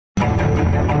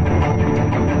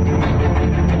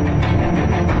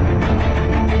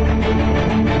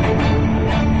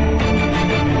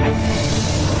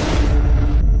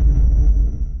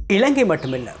இலங்கை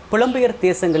மட்டுமல்ல புலம்பெயர்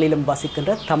தேசங்களிலும்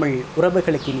வசிக்கின்ற தமிழ்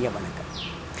உறவுகளுக்கு இனிய வணக்கம்.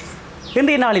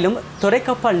 இன்றைய நாளிலும்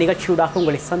துரைக்கப்பால் நிகழ்ச்சியூடாக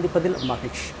உங்களை சந்திப்பதில்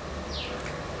மகிழ்ச்சி.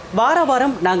 வார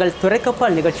வாரம் நாங்கள்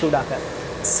துரைக்கப்பால் நிகழ்ச்சியூடாக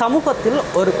சமூகத்தில்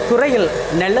ஒரு துறையில்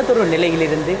நல்லதொரு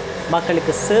நிலையிலிருந்து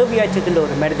மக்களுக்கு சேவையாற்றுகின்ற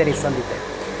ஒரு மனிதரை சந்தித்தேன்.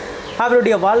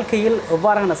 அவருடைய வாழ்க்கையில்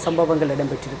எவ்வாறான சம்பவங்கள்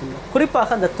இடம்பெற்றிருக்கின்றன,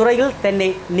 குறிப்பாக அந்த துறையில் தன்னை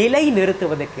நிலை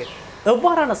நிறுத்துவதற்கு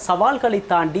எவ்வாறான சவால்களை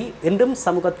தாண்டி இன்றும்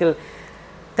சமூகத்தில்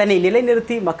தன்னை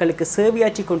நிலைநிறுத்தி மக்களுக்கு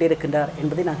சேவையாற்றி கொண்டிருக்கின்றார்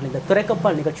என்பதை நாங்கள் இந்த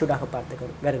துரைக்கப்பால் நிகழ்ச்சியூடாக பார்த்து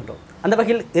வருகின்றோம். அந்த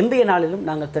வகையில் இன்றைய நாளிலும்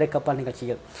நாங்கள் துரைக்கப்பால்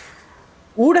நிகழ்ச்சியில்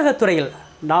ஊடகத்துறையில்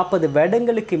 40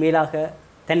 வருடங்களுக்கு மேலாக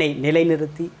தன்னை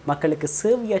நிலைநிறுத்தி மக்களுக்கு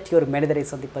சேவையாற்றிய ஒரு மனிதரை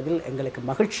சந்திப்பதில் எங்களுக்கு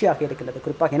மகிழ்ச்சியாக இருக்கின்றது.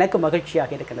 குறிப்பாக எனக்கு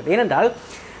மகிழ்ச்சியாக இருக்கின்றது. ஏனென்றால்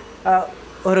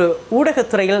ஒரு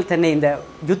ஊடகத்துறையில் தன்னை இந்த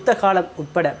யுத்த காலம்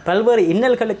உட்பட பல்வேறு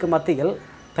இன்னல்களுக்கு மத்தியில்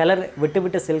பலர்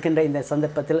விட்டுவிட்டு செல்கின்ற இந்த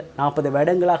சந்தர்ப்பத்தில் 40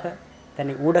 வருடங்களாக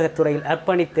தன்னை ஊடகத்துறையில்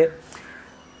அர்ப்பணித்து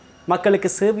மக்களுக்கு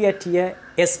சேவையாற்றிய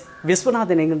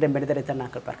விஸ்வநாதன் என்கின்ற மனிதரை தான்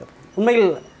நாங்கள் பார்க்கிறோம். உண்மையில்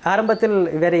ஆரம்பத்தில்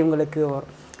இவரை உங்களுக்கு ஒரு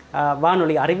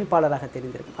வானொலி அறிவிப்பாளராக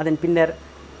தெரிந்திருக்கும். அதன் பின்னர்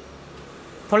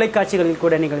தொலைக்காட்சிகளில்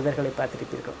கூட நீங்கள் இவர்களை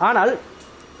பார்த்திருப்பீர்கள். ஆனால்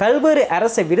பல்வேறு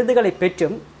அரச விருதுகளை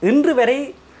பெற்றும் இன்று வரை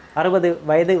 60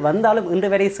 வயது வந்தாலும்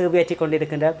இன்று வரை சேவையாற்றி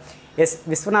கொண்டிருக்கின்ற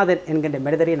விஸ்வநாதன் என்கின்ற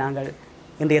மனிதரை நாங்கள்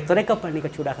இன்றைய துரைக்கப்பால்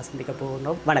நிகழ்ச்சியூடாக சந்திக்க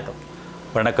போகின்றோம். வணக்கம்.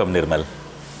 வணக்கம் நிர்மல்.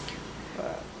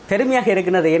 பெருமையாக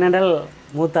இருக்கின்றது. ஏனென்றால்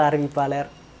மூத்த அறிவிப்பாளர்,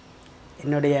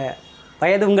 என்னுடைய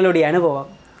வயது, உங்களுடைய அனுபவம்,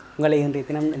 உங்களை இன்றைய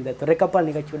தினம் இந்த துரைக்கப்பால்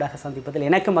நிகழ்ச்சியூடாக சந்திப்பதில்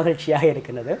எனக்கு மகிழ்ச்சியாக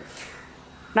இருக்கின்றது.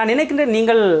 நான் நினைக்கின்றேன்,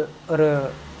 நீங்கள் ஒரு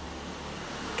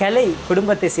கலை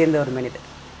குடும்பத்தை சேர்ந்த ஒரு மனிதர்.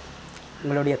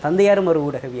 உங்களுடைய தந்தையாரும் ஒரு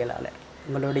ஊடகவியலாளர்,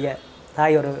 உங்களுடைய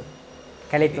தாய் ஒரு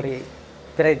கலைத்துறையை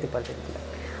பிரதித்து பார்த்திருக்கிறார்.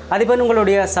 அதேபோல்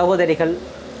உங்களுடைய சகோதரிகள்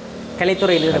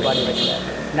கலைத்துறையில் ஈடுபாடு இருக்கிறார்,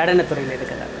 நடனத்துறையில்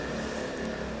இருக்கிறார்.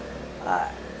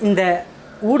 இந்த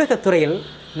ஊடகத்துறையில்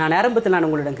நான்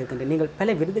உங்களிடம் கேட்கின்றேன், நீங்கள்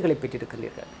பல விருதுகளை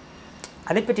பெற்றிருக்கின்றீர்கள்.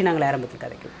 அதை பற்றி நாங்கள் ஆரம்பத்தில்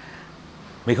கதைக்கிறோம்.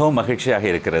 மிகவும் மகிழ்ச்சியாக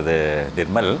இருக்கிறது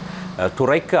நிர்மல்.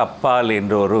 துரைக்கு அப்பால்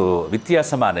என்ற ஒரு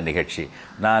வித்தியாசமான நிகழ்ச்சி.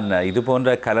 நான் இது போன்ற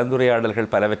கலந்துரையாடல்கள்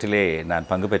பலவற்றிலே நான்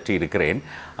பங்கு பெற்று இருக்கிறேன்.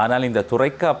 ஆனால் இந்த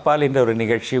துரைக்கு அப்பால் என்ற ஒரு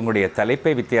நிகழ்ச்சி, உங்களுடைய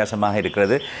தலைப்பே வித்தியாசமாக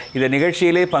இருக்கிறது. இந்த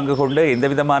நிகழ்ச்சியிலே பங்கு கொண்டு எந்த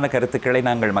விதமான கருத்துக்களை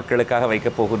நாங்கள் மக்களுக்காக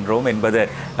வைக்கப் போகின்றோம் என்பதை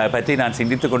பற்றி நான்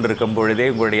சிந்தித்து கொண்டிருக்கும் பொழுதே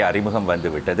உங்களுடைய அறிமுகம்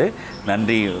வந்துவிட்டது.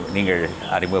 நன்றி நீங்கள்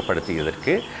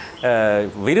அறிமுகப்படுத்தியதற்கு.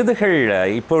 விருதுகள்,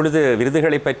 இப்பொழுது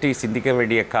விருதுகளை பற்றி சிந்திக்க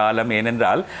வேண்டிய காலம்.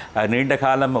 ஏனென்றால் நீண்ட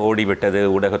காலம் ஓடிவிட்டது.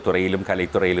 ஊடகத்துறையிலும்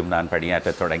கலைத்துறையிலும் நான்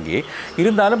பணியாற்ற தொடங்கி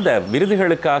இருந்தாலும் இந்த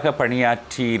விருதுகளுக்காக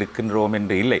பணியாற்றி இருக்கின்றோம்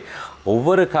என்று இல்லை.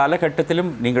 ஒவ்வொரு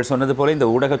காலகட்டத்திலும் நீங்கள் சொன்னது போல இந்த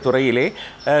ஊடகத்துறையிலே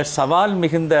சவால்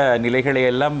மிகுந்த நிலைகளை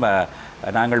எல்லாம்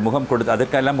நாங்கள்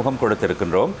அதற்கெல்லாம் முகம்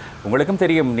கொடுத்திருக்கின்றோம். உங்களுக்கும்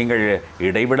தெரியும், நீங்கள்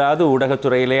இடைவிடாது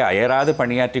ஊடகத்துறையிலே அயராது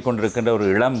பணியாற்றி கொண்டிருக்கின்ற ஒரு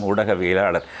இளம்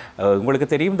ஊடகவியலாளர். உங்களுக்கு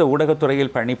தெரியும், இந்த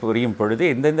ஊடகத்துறையில் பணிபுரியும் பொழுது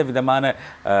எந்தெந்த விதமான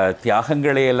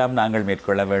தியாகங்களை எல்லாம் நாங்கள்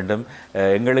மேற்கொள்ள வேண்டும்,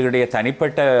 எங்களுடைய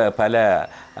தனிப்பட்ட பல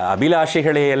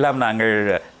அபிலாஷைகளை எல்லாம் நாங்கள்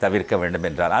தவிர்க்க வேண்டும்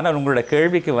என்றால். ஆனால் உங்களுடைய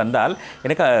கேள்விக்கு வந்தால்,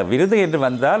 எனக்கு விருது என்று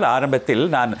வந்தால், ஆரம்பத்தில்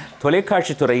நான்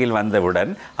தொலைக்காட்சி துறையில்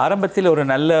வந்தவுடன் ஆரம்பத்தில்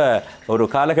ஒரு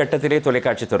காலகட்டத்திலே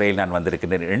தொலைக்காட்சி துறையில் நான்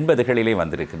வந்திருக்கின்றேன். 80களிலே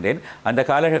வந்திருக்கின்றேன். அந்த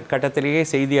காலகட்டத்திலேயே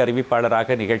செய்தி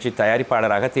அறிவிப்பாளராக, நிகழ்ச்சி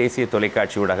தயாரிப்பாளராக தேசிய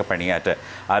தொலைக்காட்சியூடாக பணியாற்ற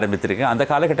ஆரம்பித்திருக்கேன். அந்த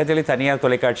காலகட்டத்திலே தனியார்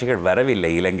தொலைக்காட்சிகள்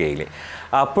வரவில்லை இலங்கையிலே.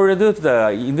 அப்பொழுது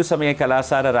இந்து சமய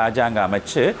கலாசார ராஜாங்க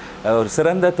அமைச்சு ஒரு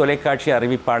சிறந்த தொலைக்காட்சி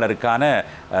அறிவிப்பாளருக்கான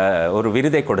ஒரு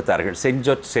விருதை கொடுத்தார்கள்,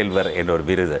 செஞ்சொற் செல்வர் என்ற ஒரு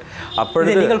விருது.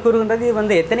 அப்பொழுது நீங்கள்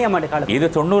கூறுகின்றது எத்தனையாம் ஆண்டு காலம்? இது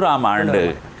 90ஆம் ஆண்டு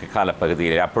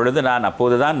காலப்பகுதியில்.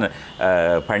 அப்போதுதான்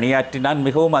பணியாற்றினான்.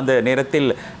 மிகவும் அந்த நேரத்தில்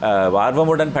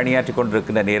ஆர்வமுடன் பணியாற்றி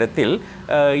கொண்டிருக்கின்ற நேரத்தில்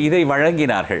இதை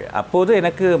வழங்கினார்கள். அப்போது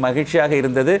எனக்கு மகிழ்ச்சியாக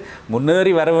இருந்தது.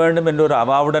 முன்னேறி வர வேண்டும் என்ற ஒரு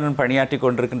அவாவுடன் பணியாற்றி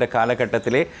கொண்டிருக்கின்ற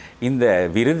காலகட்டத்திலே இந்த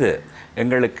விருது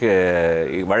எங்களுக்கு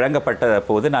வழங்கப்பட்ட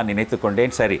போது நான் நினைத்து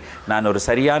கொண்டேன், சரி, நான் ஒரு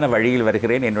சரியான வழியில்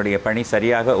வருகிறேன், என்னுடைய பணி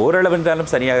சரியாக,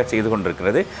 ஓரளவென்றாலும் சரியாக செய்து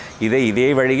கொண்டிருக்கிறது, இதே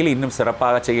வழியில் இன்னும்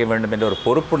சிறப்பாக செய்ய வேண்டும் என்ற ஒரு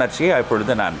பொறுப்புணர்ச்சியை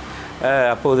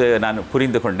அப்போது நான்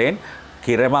புரிந்து கொண்டேன்.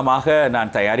 கிரமமாக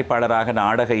நான் தயாரிப்பாளராக,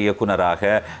 நாடக இயக்குனராக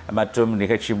மற்றும்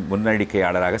நிகழ்ச்சி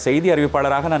முன்னெடுக்கையாளராக, செய்தி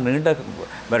அறிவிப்பாளராக நான் நீண்ட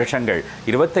வருஷங்கள்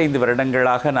 25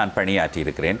 வருடங்களாக நான் பணியாற்றி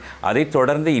இருக்கிறேன். அதைத்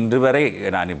தொடர்ந்து இன்று வரை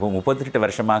நான் இப்போ 38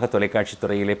 வருஷமாக தொலைக்காட்சி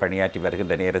துறையிலே பணியாற்றி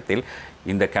வருகின்ற நேரத்தில்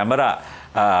இந்த கேமரா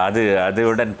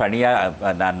அதுவுடன்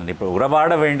நான் இப்போ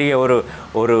உறவாட வேண்டிய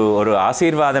ஒரு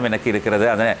ஆசீர்வாதம் எனக்கு இருக்கிறது.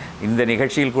 இந்த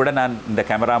நிகழ்ச்சியில் கூட நான் இந்த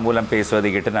கேமரா மூலம்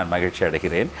பேசுவதை கேட்டு நான் மகிழ்ச்சி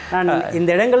அடைகிறேன். இந்த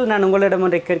இடங்கள் நான் உங்களிடம்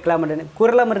ஒன்றை கேட்கலாம் என்று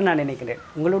கூறலாம் என்று நான் நினைக்கிறேன்.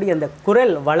 உங்களுடைய அந்த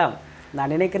குரல் வளம்,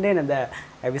 நான் நினைக்கின்றேன் அந்த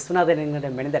விஸ்வநாதன் என்கிற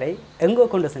மனிதரை எங்கோ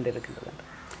கொண்டு சென்றிருக்கின்றது.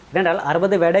 ஏனென்றால்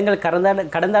 60 வருடங்கள்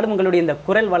கடந்தாலும் உங்களுடைய இந்த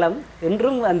குரல் வளம்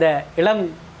இன்றும் அந்த இளம்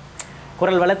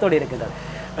குரல் வளத்தோடு இருக்கின்றது.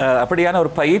 அப்படியான ஒரு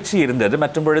பயிற்சி இருந்தது.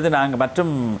 மற்றும் பொழுது நாங்கள்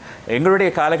எங்களுடைய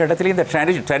காலகட்டத்தில் இந்த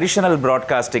ட்ரெடிஷனல்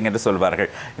ப்ராட்காஸ்டிங் என்று சொல்வார்கள்.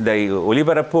 இந்த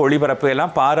ஒளிபரப்பு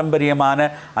எல்லாம் பாரம்பரியமான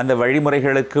அந்த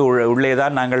வழிமுறைகளுக்கு உள்ளே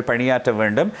தான் நாங்கள் பணியாற்ற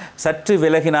வேண்டும். சற்று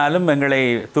விலகினாலும் எங்களை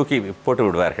தூக்கி போட்டு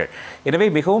விடுவார்கள். எனவே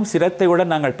மிகவும்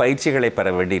சிரத்தையுடன் நாங்கள் பயிற்சிகளை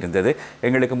பெற வேண்டியிருந்தது.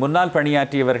 எங்களுக்கு முன்னால்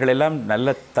பணியாற்றியவர்கள் எல்லாம்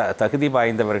நல்ல தகுதி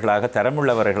வாய்ந்தவர்களாக,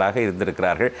 தரமுள்ளவர்களாக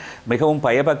இருந்திருக்கிறார்கள். மிகவும்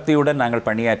பயபக்தியுடன் நாங்கள்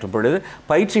பணியாற்றும் பொழுது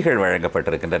பயிற்சிகள்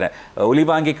வழங்கப்பட்டிருக்கின்றன.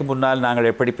 ஒலிவாங்கிக்கு முன்னால் நாங்கள்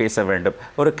எப்படி பேச வேண்டும்,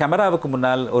 ஒரு கேமராவுக்கு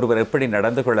முன்னால் ஒருவர் எப்படி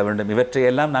நடந்து கொள்ள வேண்டும்,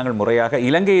 இவற்றையெல்லாம் நாங்கள் முறையாக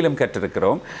இலங்கையிலும்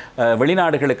கற்றிருக்கிறோம்.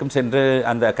 வெளிநாடுகளுக்கும் சென்று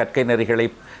அந்த கற்கை நெறிகளை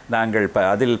நாங்கள்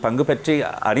அதில் பங்கு பெற்றி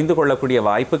அறிந்து கொள்ளக்கூடிய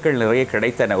வாய்ப்புகள் நிறைய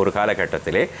கிடைத்தன ஒரு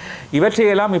காலகட்டத்திலே.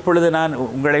 இவற்றையெல்லாம் இப்பொழுது நான்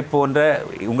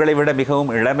உங்களை விட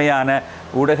மிகவும் இளமையான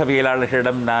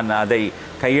ஊடகவியலாளர்களிடம் நான் அதை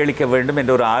கையளிக்க வேண்டும்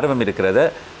என்ற ஒரு ஆர்வம் இருக்கிறது.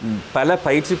 பல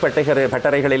பயிற்சி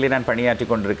பட்டறைகளிலே நான் பணியாற்றி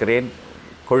கொண்டிருக்கிறேன்.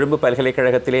 கொழும்பு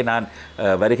பல்கலைக்கழகத்திலே நான்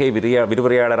வருகை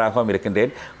விரிவுரையாளராகவும்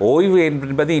இருக்கின்றேன். ஓய்வு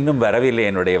என்பது இன்னும் வரவில்லை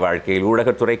என்னுடைய வாழ்க்கையில்.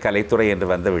 ஊடகத்துறை, கலைத்துறை என்று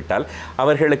வந்துவிட்டால்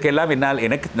அவர்களுக்கெல்லாம்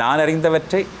நான்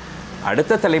அறிந்தவற்றை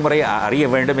அடுத்த தலைமுறை அறிய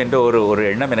வேண்டும் என்ற ஒரு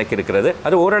எண்ணம் எனக்கு இருக்கிறது.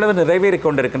 அது ஓரளவு நிறைவேறி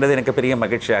கொண்டிருக்கின்றது. எனக்கு பெரிய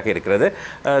மகிழ்ச்சியாக இருக்கிறது.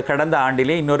 கடந்த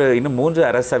ஆண்டிலே இன்னும் 3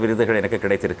 அரச விருதுகள் எனக்கு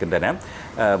கிடைத்திருக்கின்றன.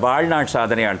 வாழ்நாள்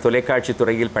சாதனையாளர், தொலைக்காட்சி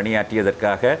துறையில்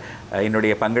பணியாற்றியதற்காக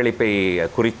என்னுடைய பங்களிப்பை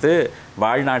குறித்து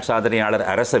வாழ்நாள் சாதனையாளர்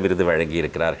அரச விருது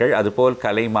வழங்கியிருக்கிறார்கள். அதுபோல்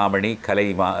கலை மாமணி,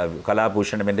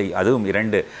 கலாபூஷணம் என்ற அதுவும்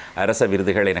 2 அரச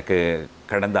விருதுகள் எனக்கு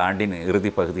கடந்த ஆண்டின் இறுதி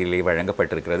பகுதியிலே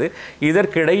வழங்கப்பட்டிருக்கிறது.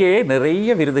 இதற்கிடையே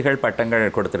நிறைய விருதுகள்,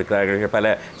 பட்டங்கள் கொடுத்திருக்கிறார்கள். பல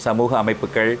சமூக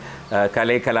அமைப்புகள்,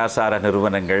 கலை கலாசார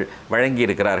நிறுவனங்கள்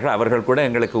வழங்கியிருக்கிறார்கள். அவர்கள் கூட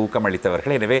எங்களுக்கு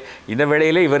ஊக்கமளித்தவர்கள். எனவே இந்த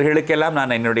வேளையில் இவர்களுக்கெல்லாம்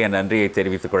நான் என்னுடைய நன்றியை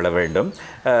தெரிவித்துக் கொள்ள வேண்டும்.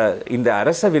 இந்த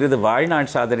அரச விருது,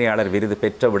 வாழ்நாள் சாதனையாளர் விருது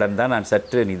பெற்றவுடன் தான் நான்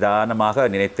சற்று நிதானமாக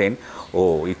நினைத்தேன்,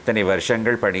 இத்தனை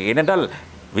வருஷங்கள் பணி. ஏனென்றால்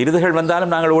விருதுகள்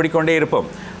வந்தாலும் நாங்கள் ஓடிக்கொண்டே இருப்போம்.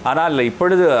 ஆனால்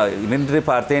இப்பொழுது நின்று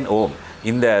பார்த்தேன்,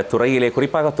 இந்த துறையிலே,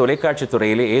 குறிப்பாக தொலைக்காட்சி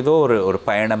துறையிலே ஏதோ ஒரு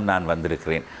பயணம் நான்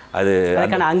வந்திருக்கிறேன். அது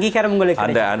அங்கீகாரம்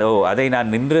அதை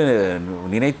நான் நின்று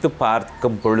நினைத்து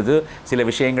பார்க்கும் பொழுது, சில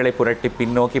விஷயங்களை புரட்டி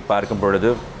பின்னோக்கி பார்க்கும்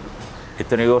பொழுது,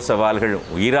 எத்தனையோ சவால்கள்,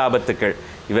 உயிராபத்துக்கள்,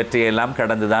 இவற்றையெல்லாம்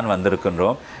கடந்து தான்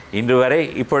வந்திருக்கின்றோம். இன்று வரை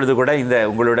இப்பொழுது கூட இந்த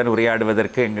உங்களுடன்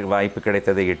உரையாடுவதற்கு எங்கள் வாய்ப்பு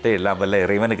கிடைத்ததை இட்டு எல்லாம் வல்ல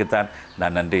இறைவனுக்குத்தான்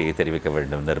நான் நன்றி தெரிவிக்க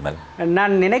வேண்டும். நிர்மல்,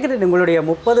 நான் நினைக்கிறேன் உங்களுடைய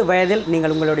 30 வயதில்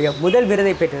நீங்கள் உங்களுடைய முதல்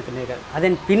விருதை பெற்றிருக்கிறீர்கள்.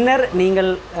 அதன் பின்னர்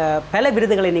நீங்கள் பல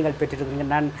விருதுகளை நீங்கள்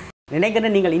பெற்றிருக்கிறீர்கள். நான்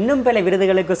நினைக்கிறேன் நீங்கள் இன்னும் பல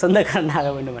விருதுகளுக்கு சொந்தக்காரனாக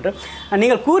வேண்டும் என்று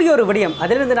நீங்கள் கூறிய ஒரு விடயம்.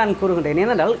 அதிலிருந்து நான் கூறுகின்றேன்.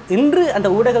 ஏனென்றால் இன்று அந்த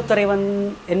ஊடகத்துறை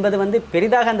என்பது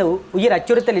பெரிதாக அந்த உயிர்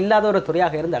அச்சுறுத்தல் இல்லாத ஒரு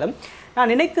துறையாக இருந்தாலும்,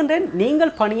 நான் நினைக்கின்றேன்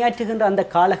நீங்கள் பணியாற்றுகின்ற அந்த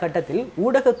காலகட்டத்தில்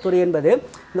ஊடகத்துறை என்பது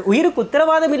இந்த உயிருக்கு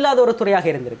உத்தரவாதம் இல்லாத ஒரு துறையாக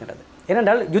இருந்திருக்கிறது.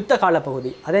 ஏனென்றால் யுத்த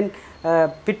காலப்பகுதி, அதன்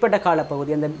பிற்பட்ட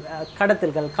காலப்பகுதி, அந்த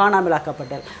கடத்தல்கள்,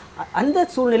 காணாமலாக்கப்பட்டல், அந்த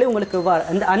சூழ்நிலை உங்களுக்கு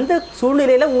அந்த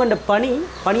சூழ்நிலையில் உங்களோட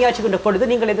பணியாற்றுகின்ற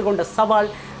பொழுது நீங்கள் எதிர்கொண்ட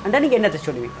சவால் அண்டா நீங்கள் என்னத்தை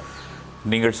சொல்லுவீங்க?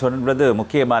 நீங்கள் சொல்வது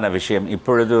முக்கியமான விஷயம்.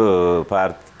 இப்பொழுது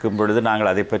பார்க்கும் பொழுது நாங்கள்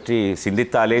அதை பற்றி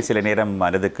சிந்தித்தாலே சில நேரம்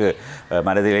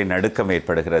மனதிலே நடுக்கம்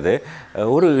ஏற்படுகிறது.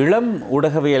 ஒரு இளம்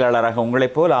ஊடகவியலாளராக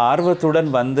உங்களைப் போல் ஆர்வத்துடன்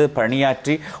வந்து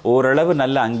பணியாற்றி ஓரளவு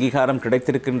நல்ல அங்கீகாரம்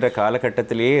கிடைத்திருக்கின்ற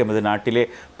காலகட்டத்திலேயே எமது நாட்டிலே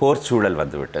போர் சூழல்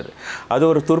வந்துவிட்டது. அது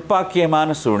ஒரு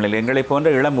துர்ப்பாக்கியமான சூழ்நிலை. எங்களை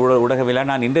போன்ற இளம்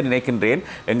ஊடகவியலாளர், நான் இன்று நினைக்கின்றேன்,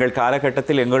 எங்கள்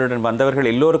காலகட்டத்தில் எங்களுடன்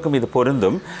வந்தவர்கள் எல்லோருக்கும் இது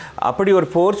பொருந்தும். அப்படி ஒரு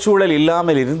போர் சூழல்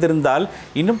இல்லாமல் இருந்திருந்தால்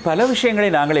இன்னும் பல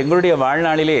விஷயங்களை நாங்கள் எங்களுடைய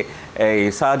வாழ்நாளிலே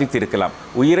சாதித்திருக்கலாம்.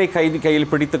 உயிரை கையில்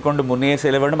பிடித்து கொண்டு முன்னே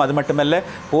செல்ல வேண்டும். அது மட்டுமல்ல,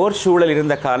 போர் சூழல்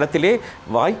இருந்த காலத்திலே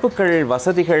வாய்ப்புகள்,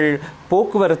 வசதிகள்,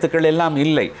 போக்குவரத்துக்கள் எல்லாம்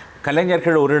இல்லை.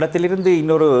 கலைஞர்கள் ஒரு இடத்திலிருந்து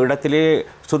இன்னொரு இடத்திலே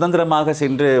சுதந்திரமாக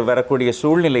சென்று வரக்கூடிய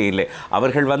சூழ்நிலை இல்லை.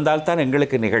 அவர்கள் வந்தால்தான்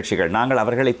எங்களுக்கு நிகழ்ச்சிகள். நாங்கள்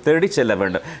அவர்களை தேடி செல்ல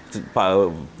வேண்டும்.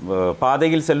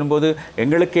 பாதையில் செல்லும்போது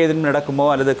எங்களுக்கு ஏதும் நடக்குமோ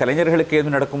அல்லது கலைஞர்களுக்கு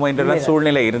ஏதும் நடக்குமோ என்றெல்லாம்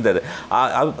சூழ்நிலை இருந்தது.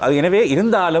 எனவே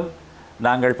இருந்தாலும்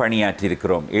நாங்கள்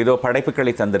பணியாற்றியிருக்கிறோம். ஏதோ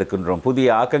படைப்புகளை தந்திருக்கின்றோம், புதிய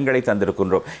ஆக்கங்களை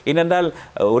தந்திருக்கின்றோம். ஏனென்றால்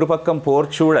ஒரு பக்கம் போர்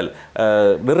சூழல்,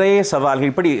 நிறைய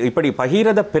சவால்கள். இப்படி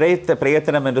பகிரத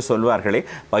பிரயத்தனம் என்று சொல்வார்களே,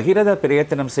 பகிரத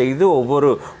பிரயத்தனம் செய்து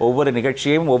ஒவ்வொரு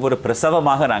நிகழ்ச்சியையும் ஒவ்வொரு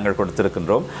பிரசவமாக நாங்கள்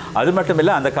கொடுத்திருக்கின்றோம். அது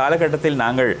மட்டுமில்லை, அந்த காலகட்டத்தில்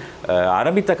நாங்கள்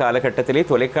ஆரம்பித்த காலகட்டத்திலே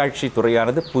தொலைக்காட்சி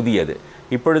துறையானது புதியது.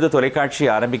 இப்பொழுது தொலைக்காட்சி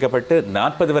ஆரம்பிக்கப்பட்டு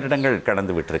 40 வருடங்கள்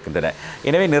கடந்து விட்டிருக்கின்றன.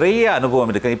 எனவே நிறைய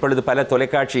அனுபவம் இருக்குது. இப்பொழுது பல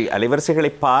தொலைக்காட்சி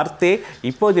அலைவரிசைகளை பார்த்தே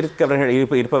இப்போது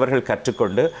இருப்பவர்கள்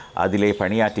கற்றுக்கொண்டு அதிலே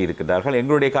பணியாற்றி இருக்கின்றார்கள்.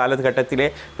 எங்களுடைய காலகட்டத்திலே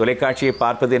தொலைக்காட்சியை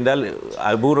பார்ப்பது என்றால்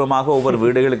அபூர்வமாக ஒவ்வொரு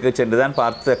வீடுகளுக்கு சென்றுதான்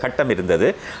பார்த்த கட்டம் இருந்தது.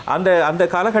 அந்த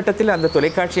காலகட்டத்தில் அந்த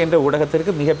தொலைக்காட்சி என்ற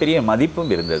ஊடகத்திற்கு மிகப்பெரிய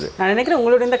மதிப்பும் இருந்தது. நான் நினைக்கிறேன்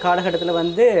உங்களுடைய இந்த காலகட்டத்தில்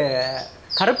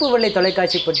கருப்பு வெள்ளை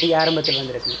தொலைக்காட்சி பற்றி ஆரம்பத்தில்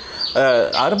வந்திருக்கு.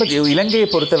 இலங்கையை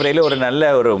பொறுத்தவரையில் ஒரு நல்ல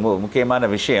ஒரு முக்கியமான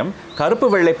விஷயம், கருப்பு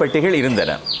வெள்ளை பெட்டிகள்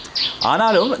இருந்தன.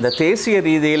 ஆனாலும் இந்த தேசிய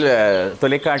ரீதியில்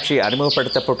தொலைக்காட்சி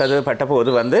அறிமுகப்படுத்தப்பட்ட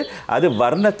போது அது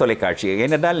வர்ண தொலைக்காட்சி.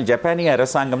 ஏனென்றால் ஜப்பானிய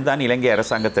அரசாங்கம் தான் இலங்கை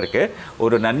அரசாங்கத்திற்கு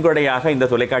ஒரு நன்கொடையாக இந்த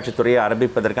தொலைக்காட்சி துறையை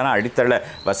ஆரம்பிப்பதற்கான அடித்தள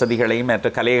வசதிகளையும்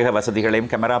மற்ற கலையக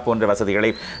வசதிகளையும் கேமரா போன்ற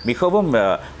வசதிகளையும்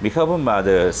மிகவும்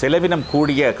அது செலவினம்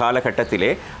கூடிய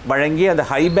காலகட்டத்திலே வழங்கி அந்த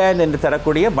ஹைபேண்ட் என்று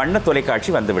தரக்கூடிய வண்ண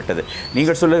தொலைக்காட்சி வந்துவிட்டது.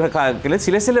 நீங்கள் சொல்லுகிற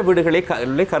சில வீடுகளே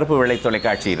கருப்பு வெள்ளை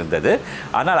தொலைக்காட்சி இருந்தது.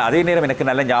 ஆனால் அதே நேரம் எனக்கு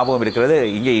நல்ல ஞாபகம் இருக்கிறது,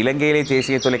 இங்கே இலங்கையிலே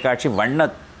தேசிய தொலைக்காட்சி வண்ண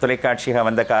தொலைக்காட்சியாக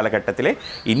வந்த காலகட்டத்திலே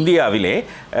இந்தியாவிலே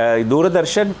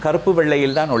தூரதர்ஷன் கருப்பு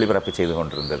வெள்ளையில் தான் ஒளிபரப்பு செய்து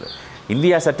கொண்டிருந்தது.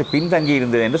 இந்தியா சற்று பின்தங்கி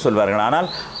இருந்தது என்று சொல்வார்கள். ஆனால்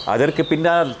அதற்கு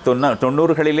பின்னால்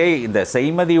 90களிலே இந்த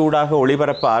செய்மதியூடாக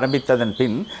ஒளிபரப்ப ஆரம்பித்ததன்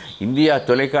பின் இந்தியா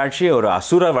தொலைக்காட்சி ஒரு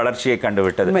அசுர வளர்ச்சியை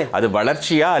கண்டுவிட்டது. அது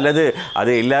வளர்ச்சியா அல்லது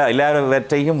அது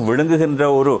எல்லாவற்றையும் விழுங்குகின்ற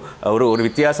ஒரு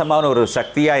வித்தியாசமான ஒரு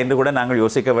சக்தியா என்று கூட நாங்கள்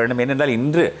யோசிக்க வேண்டும். ஏனென்றால்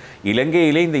இன்று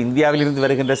இலங்கையிலே இந்த இந்தியாவிலிருந்து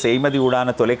வருகின்ற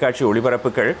செய்மதியூடான தொலைக்காட்சி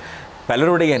ஒளிபரப்புகள்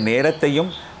பலருடைய நேரத்தையும்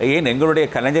ஏன் எங்களுடைய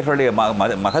கலைஞர்களுடைய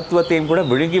மகத்துவத்தையும் கூட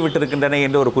விழுங்கி விட்டிருக்கின்றன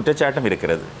என்ற ஒரு குற்றச்சாட்டும்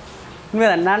இருக்கிறது.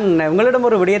 நான் உங்களிடம்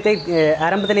ஒரு விடயத்தை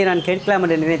ஆரம்பத்திலே நான் கேட்கலாம்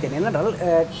என்று நினைத்தேன். என்னென்றால்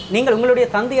நீங்கள் உங்களுடைய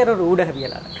தந்தையார் ஒரு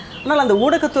ஊடகவியலாளர். ஆனால் அந்த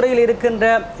ஊடகத்துறையில் இருக்கின்ற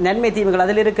நன்மை தீமைகள்,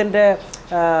 அதில் இருக்கின்ற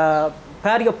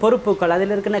பாரிய பொறுப்புகள்,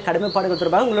 அதில் இருக்கின்ற கடமைப்பாடுகள்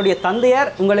தொடர்பாக உங்களுடைய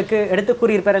தந்தையார் உங்களுக்கு எடுத்து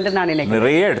கூறியிருப்பார் என்று நான் நினைக்கிறேன்.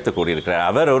 நிறைய எடுத்து கூறியிருக்கிறார்.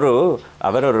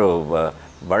 அவர் ஒரு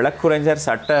வழக்குரைஞர்,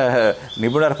 சட்ட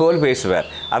நிபுணர் போல் பேசுவார்.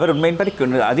 அவர் உண்மையின்படி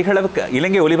அதிக அளவுக்கு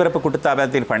இலங்கை ஒலிபரப்பு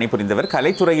கூட்டுத்தாபனத்தில் பணிபுரிந்தவர்.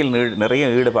 கலைத்துறையில் நிறைய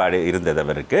ஈடுபாடு இருந்தது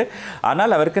அவருக்கு.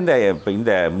 ஆனால் அவருக்கு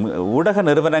இந்த ஊடக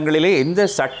நிறுவனங்களிலே எந்த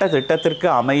சட்ட திட்டத்திற்கு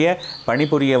அமைய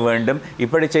பணிபுரிய வேண்டும்,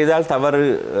 இப்படி செய்தால் தவறு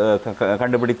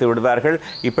கண்டுபிடித்து விடுவார்கள்,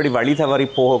 இப்படி வழி தவறி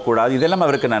போகக்கூடாது, இதெல்லாம்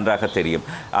அவருக்கு நன்றாக தெரியும்.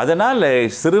 அதனால்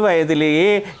சிறு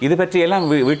வயதிலேயே இது பற்றியெல்லாம்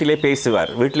வீட்டிலே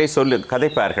பேசுவார், வீட்டிலே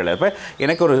கதைப்பார்கள். அப்போ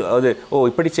எனக்கு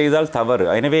இப்படி செய்தால் தவறு,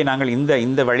 எனவே நாங்கள்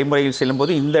இந்த வழிமுறையில்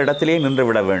செல்லும்போது இந்த இடத்திலே நின்று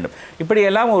விட வேண்டும்,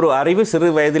 இப்படியெல்லாம் ஒரு அறிவு சிறு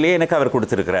வயதிலேயே எனக்கு அவர்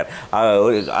கொடுத்திருக்கிறார்.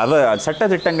 சட்ட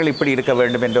திட்டங்கள் இப்படி இருக்க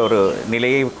வேண்டும் என்ற ஒரு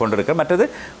நிலையை கொண்டிருக்க, மற்றது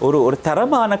ஒரு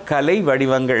தரமான கலை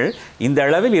வடிவங்கள் இந்த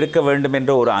அளவில் இருக்க வேண்டும்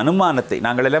என்ற ஒரு அனுமானத்தை,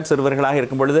 நாங்கள் எல்லாம் சிறுவர்களாக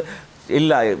இருக்கும் பொழுது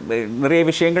இல்லை நிறைய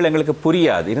விஷயங்கள் எங்களுக்கு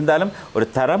புரியாது, இருந்தாலும் ஒரு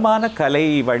தரமான கலை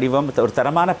வடிவம், ஒரு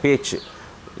தரமான பேச்சு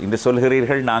இன்று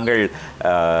சொல்கிறீர்கள், நாங்கள்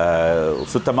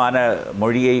சுத்தமான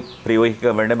மொழியை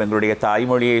பிரயோகிக்க வேண்டும், எங்களுடைய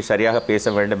தாய்மொழியை சரியாக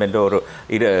பேச வேண்டும்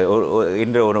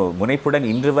என்ற ஒரு முனைப்புடன்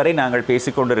இன்று வரை நாங்கள்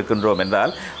பேசிக்கொண்டிருக்கின்றோம்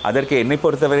என்றால் அதற்கு என்னை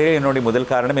பொறுத்தவரையில் என்னுடைய முதல்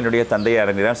காரணம் என்னுடைய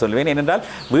தந்தையார் என்று தான் சொல்வேன். ஏனென்றால்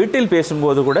வீட்டில்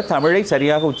பேசும்போது கூட தமிழை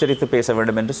சரியாக உச்சரித்து பேச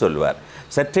வேண்டும் என்று சொல்வார்.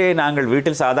 சற்றே நாங்கள்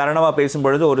வீட்டில் சாதாரணமாக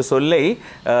பேசும்பொழுது ஒரு சொல்லை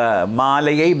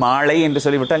மாலையை மாலை என்று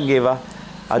சொல்லிவிட்டால் இங்கே வா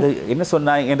அது என்ன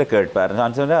சொன்னாய் என்று கேட்பார்.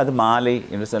 நான் சொன்னேன் அது மாலை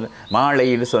என்று மாலை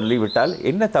என்று சொல்லிவிட்டால்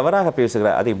என்ன தவறாக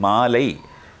பேசுகிறார், அதை மாலை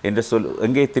என்று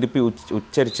எங்கே திருப்பி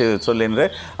உச்சரித்து சொல் என்று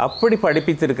அப்படி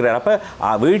படிப்பித்திருக்கிறார். அப்போ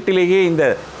வீட்டிலேயே இந்த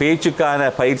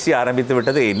பேச்சுக்கான பயிற்சி ஆரம்பித்து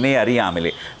விட்டது என்னை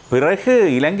அறியாமலே. பிறகு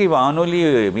இலங்கை வானொலி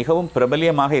மிகவும்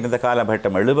பிரபலியமாக இருந்த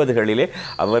காலகட்டம் 70களிலே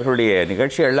அவர்களுடைய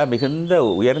நிகழ்ச்சிகள்லாம் மிகுந்த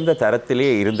உயர்ந்த தரத்திலே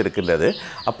இருந்திருக்கின்றது.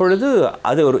 அப்பொழுது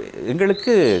அது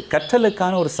எங்களுக்கு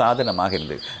கற்றலுக்கான ஒரு சாதனமாக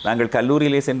இருந்தது. நாங்கள்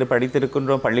கல்லூரியிலே சென்று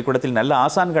படித்திருக்கின்றோம், பள்ளிக்கூடத்தில் நல்ல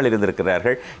ஆசான்கள்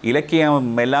இருந்திருக்கிறார்கள்,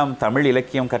 இலக்கியம் எல்லாம் தமிழ்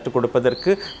இலக்கியம் கற்றுக்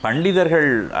கொடுப்பதற்கு பண்டிதர்கள்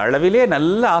அளவிலே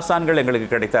நல்ல ஆசான்கள் எங்களுக்கு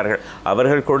கிடைத்தார்கள்.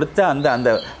 அவர்கள் கொடுத்த அந்த அந்த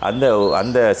அந்த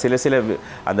அந்த சில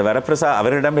அந்த வரப்பிரசாத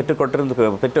அவரிடம்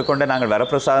பெற்றுக்கொண்ட நாங்கள்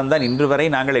வரப்பிரசாதம் தான் இன்று வரை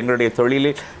நாங்கள் எங்களுடைய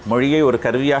தொழிலில் மொழியை ஒரு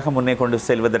கருவியாக முன்னே கொண்டு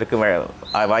செல்வதற்கு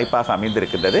வாய்ப்பாக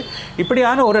அமைந்திருக்கின்றது.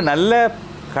 இப்படியான ஒரு நல்ல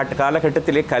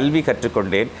காலகட்டத்திலே கல்வி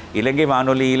கற்றுக்கொண்டேன். இலங்கை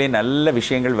வானொலியிலே நல்ல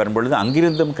விஷயங்கள் வரும்பொழுது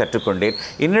அங்கிருந்தும் கற்றுக்கொண்டேன்.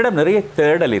 என்னிடம் நிறைய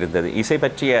தேடல் இருந்தது, இசை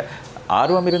பற்றிய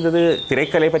ஆர்வம் இருந்தது,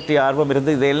 திரைக்கலை பற்றிய ஆர்வம்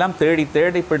இருந்தது. இதையெல்லாம்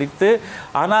தேடி பிடித்து,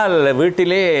 ஆனால்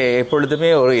வீட்டிலே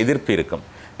எப்பொழுதுமே ஒரு எதிர்ப்பு இருக்கும்.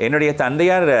 என்னுடைய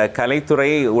தந்தையார் கலைத்துறை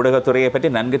ஊடகத்துறையை பற்றி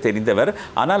நன்கு தெரிந்தவர்.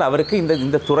 ஆனால் அவருக்கு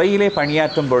இந்த துறையிலே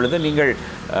பணியாற்றும் பொழுது நீங்கள்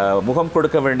முகம்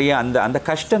கொடுக்க வேண்டிய அந்த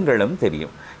கஷ்டங்களும்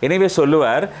தெரியும். எனவே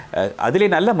சொல்லுவார், அதிலே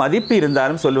நல்ல மதிப்பு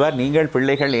இருந்தாலும் சொல்லுவார், நீங்கள்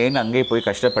பிள்ளைகள் ஏன் அங்கே போய்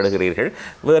கஷ்டப்படுகிறீர்கள்,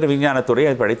 வேறு விஞ்ஞானத்துறை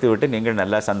அதை படித்துவிட்டு நீங்கள்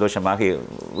நல்லா சந்தோஷமாக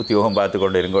உத்தியோகம் பார்த்து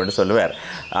கொண்டு இருங்கன்னு சொல்லுவார்.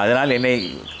 அதனால்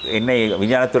என்னை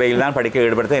விஞ்ஞானத்துறையில் தான் படிக்க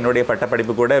ஈடுபடுத்த என்னுடைய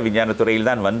பட்டப்படிப்பு கூட விஞ்ஞானத்துறையில்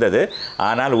தான் வந்தது.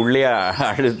 ஆனால் உள்ளே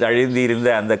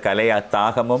அழுந்தியிருந்த அந்த கலை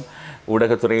தாகமும்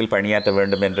ஊடகத்துறையில் பணியாற்ற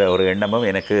வேண்டும் என்ற ஒரு எண்ணமும்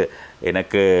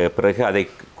எனக்கு பிறகு அதை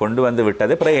கொண்டு வந்து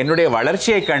விட்டது. பிறகு என்னுடைய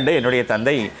வளர்ச்சியை கண்டு என்னுடைய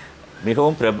தந்தை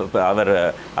மிகவும் அவர்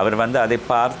அவர் வந்து அதை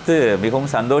பார்த்து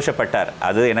மிகவும் சந்தோஷப்பட்டார்.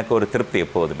 அது எனக்கு ஒரு திருப்தி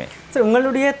எப்போதுமே. சார்,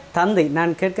 உங்களுடைய தந்தை,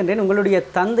 நான் கேட்கின்றேன், உங்களுடைய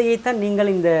தந்தையைத்தான்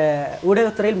நீங்கள் இந்த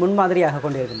ஊடகத்துறையில் முன்மாதிரியாக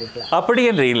கொண்டிருக்கின்றீர்களா? அப்படி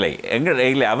என்று இல்லை,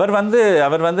 இல்லை. அவர்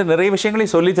வந்து நிறைய விஷயங்களை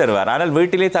சொல்லி தருவார். ஆனால்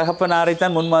வீட்டிலே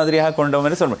தகப்பனாரைத்தான் முன்மாதிரியாக கொண்டோம்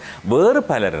என்று சொல்லுவார். வேறு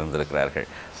பலர் இருந்திருக்கிறார்கள்.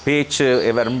 பேச்சு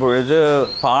வரும்பொழுது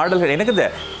பாடல்கள், எனக்கு இந்த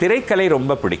திரைக்கலை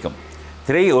ரொம்ப பிடிக்கும்.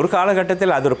 ஒரு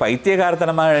காலகட்டத்தில் அது ஒரு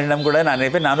பைத்தியகாரத்தனமான எண்ணம் கூட. நான்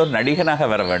நினைப்பேன், நான் ஒரு நடிகனாக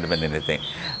வர வேண்டும் என்று நினைத்தேன்.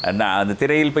 நான் அந்த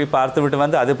திரையில் போய் பார்த்து விட்டு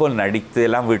வந்து அதுபோல் நடித்து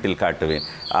எல்லாம் வீட்டில் காட்டுவேன்,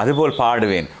 அதுபோல்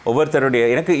பாடுவேன்.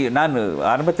 ஒவ்வொருத்தருடைய நான்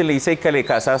ஆரம்பத்தில் இசைக்கலை,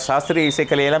 சாஸ்திரிய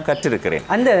இசைக்கலையெல்லாம் கற்றிருக்கிறேன்.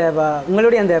 அந்த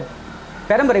உங்களுடைய அந்த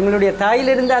பெரம்பரை, உங்களுடைய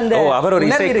தாயிலிருந்து அந்த அவர் ஒரு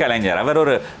இசைக்கலைஞர். அவர்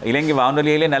ஒரு இலங்கை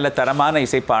வானொலியிலே நல்ல தரமான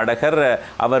இசை பாடகர்.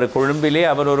 அவர் கொழும்பிலே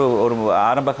அவர் ஒரு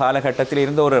ஆரம்ப காலகட்டத்தில்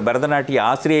இருந்த ஒரு பரதநாட்டிய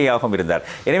ஆசிரியையாகவும் இருந்தார்.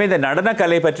 எனவே இந்த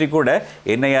நடனக்கலை பற்றி கூட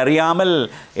என்னை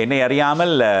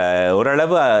அறியாமல்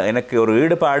ஓரளவு எனக்கு ஒரு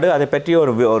ஈடுபாடு. அதை பற்றி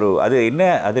ஒரு அது என்ன,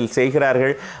 அதில்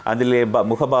செய்கிறார்கள், அதில்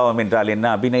முகபாவம் என்றால்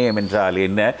என்ன, அபிநயம் என்றால்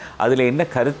என்ன, அதில் என்ன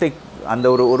கருத்தை, அந்த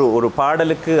ஒரு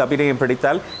பாடலுக்கு அபிநயம்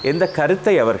பிடித்தால் எந்த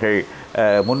கருத்தை அவர்கள்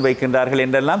முன்வைக்கின்றார்கள்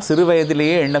என்றெல்லாம் சிறு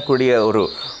வயதிலேயே எண்ணக்கூடிய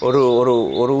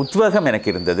ஒரு உத்வேகம் எனக்கு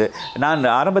இருந்தது. நான்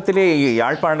ஆரம்பத்திலே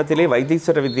யாழ்ப்பாணத்திலே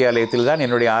வைத்தீஸ்வர வித்தியாலயத்தில் தான்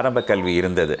என்னுடைய ஆரம்ப கல்வி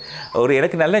இருந்தது.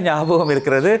 எனக்கு நல்ல ஞாபகம்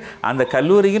இருக்கிறது. அந்த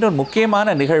கல்லூரியின் ஒரு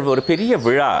முக்கியமான நிகழ்வு, ஒரு பெரிய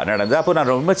விழா நடந்தது. அப்போ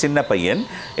நான் ரொம்ப சின்ன பையன்.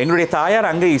 எங்களுடைய தாயார்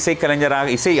அங்கே இசைக்கலைஞராக,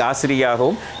 இசை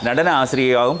ஆசிரியராகவும் நடன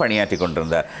ஆசிரியராகவும் பணியாற்றி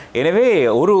கொண்டிருந்தார். எனவே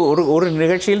ஒரு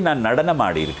நிகழ்ச்சியில் நான் நடனம்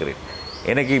ஆடி இருக்கிறேன்.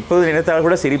 எனக்கு இப்போது நினைத்தால்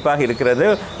கூட சிரிப்பாக இருக்கிறது.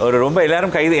 ரொம்ப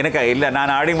எல்லாரும்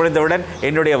நான் ஆடி முடிந்தவுடன்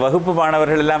என்னுடைய வகுப்பு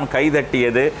மாணவர்கள் எல்லாம்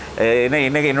கைதட்டியது,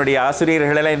 என்னுடைய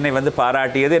ஆசிரியர்களெல்லாம் என்னை வந்து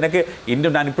பாராட்டியது. எனக்கு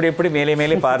இன்னும் நான் இப்படி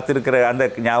மேலே பார்த்திருக்கிற அந்த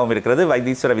ஞாபகம் இருக்கிறது.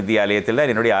 வைத்தீஸ்வர வித்தியாலயத்தில்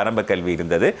தான் என்னுடைய ஆரம்ப கல்வி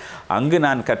இருந்தது. அங்கு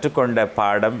நான் கற்றுக்கொண்ட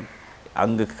பாடம்,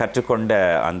 அங்கு கற்றுக்கொண்ட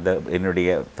அந்த என்னுடைய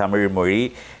தமிழ் மொழி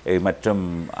மற்றும்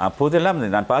அப்போதெல்லாம்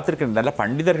நான் பார்த்துருக்கேன், நல்ல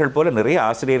பண்டிதர்கள் போல நிறைய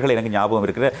ஆசிரியர்கள் எனக்கு ஞாபகம்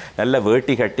இருக்கிற. நல்ல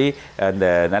வேட்டி கட்டி,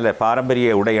 அந்த நல்ல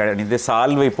பாரம்பரிய உடை அணிந்து,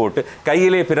 சால்வை போட்டு,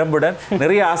 கையிலே பிரம்புடன்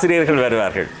நிறைய ஆசிரியர்கள்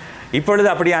வருவார்கள். இப்பொழுது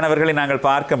அப்படியானவர்களை நாங்கள்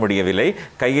பார்க்க முடியவில்லை.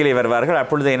 கையிலே வருவார்கள்.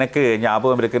 அப்பொழுது எனக்கு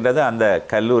ஞாபகம் இருக்கின்றது, அந்த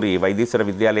கல்லூரி வைத்தீஸ்வர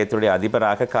வித்தியாலயத்துடைய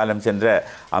அதிபராக காலம் சென்ற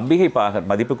அம்பிகை பாகன்,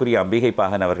 மதிப்புக்குரிய அம்பிகை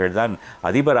பாகன் அவர்கள் தான்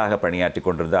அதிபராக பணியாற்றி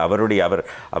கொண்டிருந்தார்.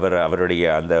 அவருடைய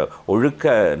அந்த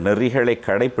ஒழுக்க நெறிகளை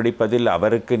கடைப்பிடிப்பதில்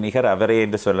அவருக்கு நிகர் அவரே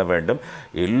என்று சொல்ல வேண்டும்.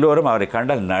 எல்லோரும் அவரை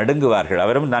கண்டால் நடுங்குவார்கள்.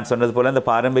 அவரும் நான் சொன்னது போல அந்த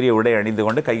பாரம்பரிய உடை அணிந்து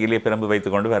கொண்டு கையிலே பிரம்பு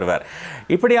வைத்து கொண்டு வருவார்.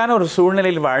 இப்படியான ஒரு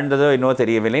சூழ்நிலையில் வாழ்ந்ததோ என்னவோ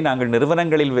தெரியவில்லை. நாங்கள்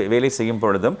நிறுவனங்களில் வேலை செய்யும்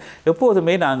பொழுதும்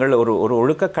எப்போதுமே நாங்கள் ஒரு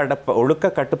ஒழுக்க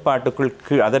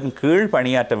கட்டுப்பாட்டுக்குள் அதன் கீழ்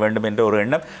பணியாற்ற வேண்டும் என்ற ஒரு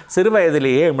எண்ணம் சிறு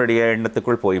வயதிலேயே நம்முடைய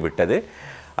எண்ணத்துக்குள் போய்விட்டது.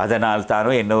 அதனால்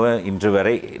தானோ என்னவோ இன்று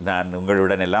வரை நான்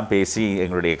உங்களுடன் எல்லாம் பேசி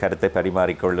எங்களுடைய கருத்தை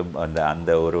பரிமாறிக்கொள்ளும்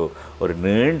அந்த ஒரு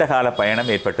நீண்ட கால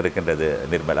பயணம் ஏற்பட்டிருக்கின்றது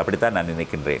நிர்மல். அப்படித்தான் நான்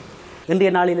நினைக்கின்றேன்.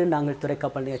 இன்றைய நாளிலும் நாங்கள் துரைக்கு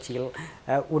அப்பல் நிகழ்ச்சியில்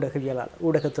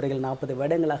ஊடகத்துறையில் 40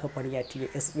 வருடங்களாக பணியாற்றிய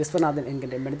விஸ்வநாதன்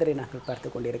என்கின்ற மனிதரை நாங்கள் பார்த்து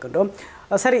கொண்டிருக்கின்றோம்.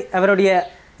 சரி, அவருடைய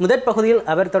முதற் பகுதியில்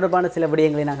அவர் தொடர்பான சில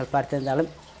விடயங்களை நாங்கள் பார்த்திருந்தாலும்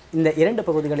இந்த 2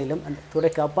 பகுதிகளிலும் அந்த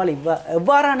துரைக்கு அப்பால்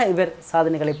எவ்வாறான இவர்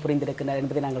சாதனைகளை புரிந்திருக்கிறார்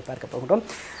என்பதை நாங்கள் பார்க்க போகின்றோம்.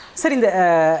 சரி, இந்த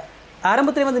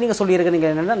ஆரம்பத்தில் வந்து நீங்கள் சொல்லியிருக்கிறீங்க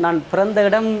என்னென்னா, நான் பிறந்த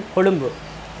இடம் கொழும்பு,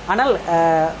 ஆனால்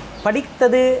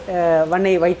படித்தது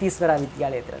வன்னை வைத்தீஸ்வரா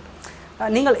வித்தியாலயத்தில்.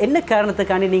 நீங்கள் என்ன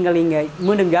காரணத்துக்காண்டி நீங்கள்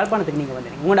மீண்டும் யாழ்ப்பாணத்துக்கு நீங்கள்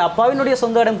வந்தீங்க? உங்களோட அப்பாவினுடைய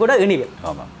சொந்த இடம் கூட இனிவேல்.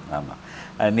 ஆமாம்,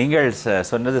 நீங்கள்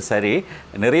சொன்னது சரி.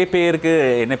 நிறைய பேருக்கு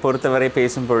என்னை பொறுத்தவரை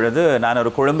பேசும் பொழுது நான்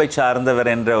ஒரு கொழும்பை சார்ந்தவர்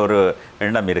என்ற ஒரு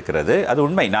எண்ணம் இருக்கிறது. அது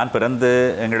உண்மை. நான்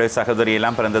எங்களுடைய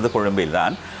சகோதரியெல்லாம் பிறந்தது கொழும்பில்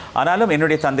தான். ஆனாலும்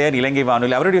என்னுடைய தந்தையார் இலங்கை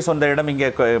வானொலி, அவருடைய சொந்த இடம் இங்கே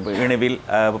இணுவில்,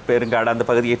 பெருங்காடு அந்த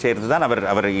பகுதியைச் சேர்ந்து தான்.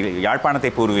 அவர்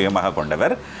யாழ்ப்பாணத்தை பூர்வீகமாக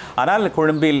கொண்டவர். ஆனால்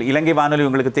கொழும்பில் இலங்கை வானொலி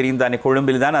உங்களுக்கு தெரியும் தானே,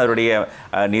 கொழும்பில் தான் அவருடைய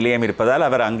நிலையம் இருப்பதால்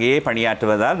அவர் அங்கேயே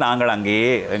பணியாற்றுவதால் நாங்கள்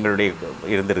அங்கேயே எங்களுடைய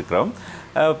இருந்திருக்கிறோம்.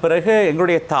 பிறகு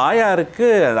எங்களுடைய தாயாருக்கு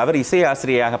அவர் இசை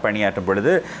ஆசிரியராக பணியாற்றும்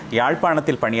பொழுது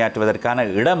யாழ்ப்பாணத்தில் பணியாற்றுவதற்கான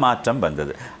இடமாற்றம்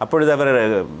வந்தது. அப்பொழுது அவர்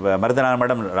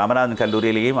மருதநாமடம் ராமநாதன்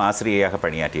கல்லூரியிலேயும் ஆசிரியராக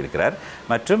பணியாற்றியிருக்கிறார்.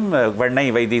 மற்றும் வன்னை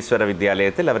வைத்தீஸ்வர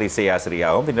வித்தியாலயத்தில் அவர் இசை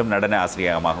ஆசிரியராகவும் இன்னும் நடன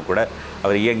ஆசிரியராகவும் கூட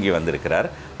அவர் இயங்கி வந்திருக்கிறார்.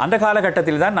 அந்த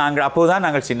காலகட்டத்தில் தான் அப்போதுதான்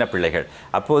நாங்கள் சின்ன பிள்ளைகள்.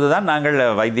 அப்போதுதான் நாங்கள்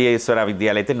வைத்தீஸ்வர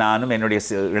வித்தியாலயத்தில் நானும் என்னுடைய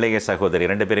இளைய சகோதரி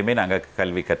 2 பேருமே நாங்கள்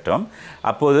கல்வி கற்றோம்.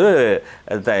 அப்போது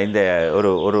இந்த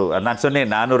நான் சொன்னேன்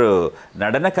சொன்னேன், நான் ஒரு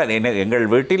எங்கள்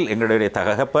வீட்டில் எங்களுடைய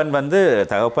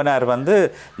தகப்பனார் வந்து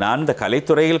நான் இந்த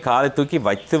கலைத்துறையில் காலை தூக்கி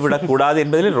வைத்து விடக்கூடாது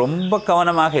என்பதில் ரொம்ப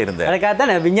கவனமாக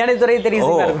இருந்தேன். விஞ்ஞானத்துறை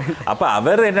தெரியும். அப்போ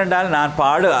அவர் என்னென்றால்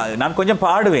நான் கொஞ்சம்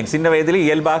பாடுவேன். சின்ன வயதில்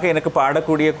இயல்பாக எனக்கு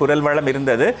பாடக்கூடிய குரல் வளம்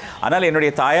இருந்தது. ஆனால்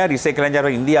என்னுடைய தாயார் இசைக்கலைஞர்,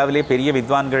 இந்தியாவிலே பெரிய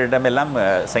வித்வான்களிடம் எல்லாம்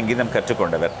சங்கீதம்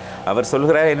கற்றுக்கொண்டவர். அவர்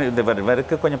சொல்கிறார்,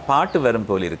 இவருக்கு கொஞ்சம் பாட்டு வரும்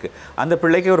போல் இருக்கு, அந்த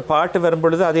பிள்ளைக்கு ஒரு பாட்டு வரும்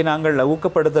பொழுது அதை நாங்கள்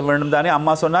ஊக்கப்படுத்த வேண்டும் தானே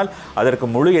அம்மா சொன்னால் அதற்கு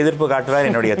முழு எதிர்ப்பு காட்டுவார்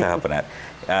என்னுடைய தகப்பனார்.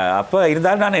 அப்போ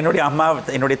இருந்தாலும் நான்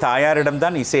என்னுடைய தாயாரிடம்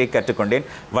தான் இசையை கற்றுக்கொண்டேன்.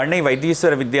 வண்ணை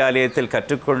வைத்தீஸ்வர வித்யாலயத்தில்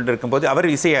கற்றுக்கொண்டிருக்கும் போது அவர்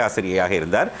இசை ஆசிரியராக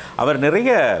இருந்தார். அவர்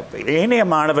நிறைய ஏனைய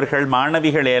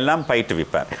மாணவிகளை எல்லாம்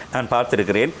பயிற்றுவிப்பார். நான்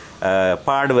பார்த்திருக்கிறேன்.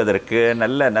 பாடுவதற்கு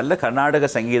நல்ல கர்நாடக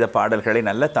சங்கீத பாடல்களை,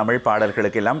 நல்ல தமிழ்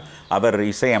பாடல்களுக்கு எல்லாம் அவர்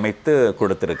இசை அமைத்து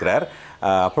கொடுத்திருக்கிறார்.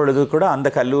 அப்பொழுது கூட அந்த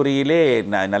கல்லூரியிலே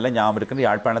நல்ல ஞாபகம் இருக்கிறது,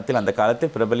 யாழ்ப்பாணத்தில் அந்த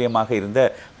காலத்தில் பிரபலியமாக இருந்த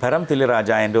பரம்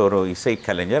தில்லிராஜா என்ற ஒரு இசை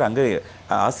கலைஞர் அங்கு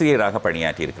ஆசிரியராக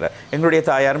பணியாற்றியிருக்கிறார். எங்களுடைய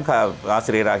தாயாரும்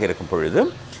ஆசிரியராக இருக்கும் பொழுது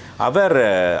அவர்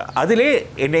அதிலே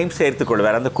என்னையும் சேர்த்து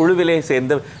கொள்வார். அந்த குழுவிலே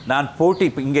சேர்ந்து நான் போட்டி,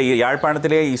 இங்கே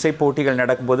யாழ்ப்பாணத்திலே இசை போட்டிகள்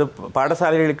நடக்கும்போது,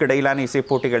 பாடசாலைகளுக்கு இடையிலான இசை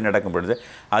போட்டிகள் நடக்கும் பொழுது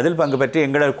அதில் பங்கு பெற்று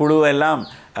எங்களோட குழுவெல்லாம்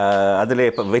அதில்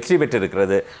இப்போ வெற்றி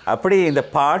பெற்றிருக்கிறது. அப்படி இந்த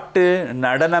பாட்டு,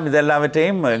 நடனம்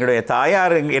இதெல்லாவற்றையும் எங்களுடைய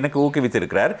தாயார் எனக்கு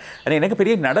ஊக்குவித்திருக்கிறார். எனக்கு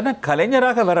பெரிய நடன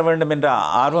கலைஞராக வர வேண்டும் என்ற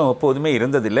ஆர்வம் எப்போதுமே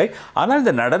இருந்ததில்லை. ஆனால்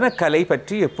இந்த நடனக்கலை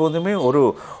பற்றி எப்போதுமே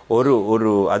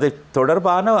ஒரு அது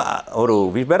தொடர்பான ஒரு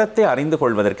விவரத்தை அறிந்து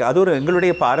கொள்வதற்கு, அது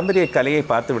எங்களுடைய பாரம்பரிய கலையை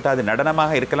பார்த்துவிட்டால் அது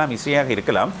நடனமாக இருக்கலாம், இசையாக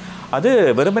இருக்கலாம், அது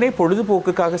வெறுமனே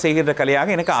பொழுதுபோக்குக்காக செய்கின்ற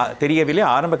கலையாக எனக்கு தெரியவில்லை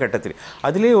ஆரம்ப கட்டத்தில்.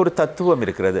 அதிலே ஒரு தத்துவம்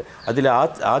இருக்கிறது, அதில்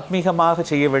ஆத்மீகமாக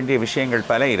செய்ய வேண்டிய விஷயங்கள்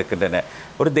பல இருக்கின்றன,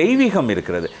 ஒரு தெய்வீகம்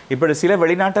இருக்கிறது. இப்படி சில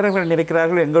வெளிநாட்டவர்கள்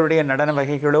நினைக்கிறார்கள் எங்களுடைய நடன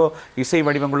வகைகளோ இசை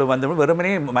வடிவங்களோ வந்து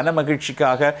வெறுமனே மன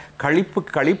மகிழ்ச்சிக்காக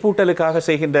களிப்பூட்டலுக்காக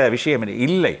செய்கின்ற விஷயம்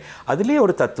இல்லை. அதிலே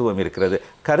ஒரு தத்துவம் இருக்கிறது,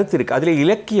 கருத்து இருக்குது, அதிலே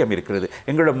இலக்கியம் இருக்கிறது,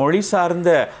 எங்களோட மொழி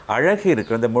சார்ந்த அழகு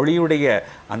இருக்கிறது,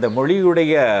 அந்த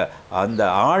மொழியுடைய அந்த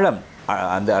ஆழம்,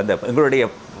 அந்த எங்களுடைய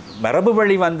மரபு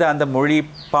வழி வந்த அந்த மொழி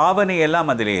பாவனை எல்லாம்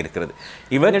அதிலே இருக்கிறது.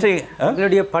 இவற்றை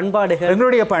எங்களுடைய பண்பாடு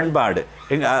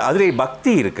அதிலே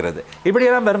பக்தி இருக்கிறது.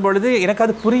 இப்படியெல்லாம் வரும்பொழுது எனக்கு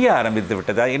அது புரிய ஆரம்பித்து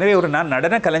விட்டது. எனவே நான்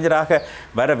நடன கலைஞராக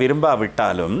வர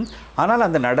விரும்பாவிட்டாலும், ஆனால்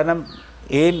அந்த நடனம்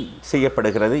ஏன்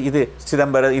செய்யப்படுகிறது,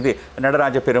 இது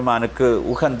நடராஜ பெருமானுக்கு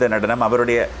உகந்த நடனம்,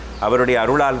 அவருடைய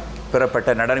அருளால்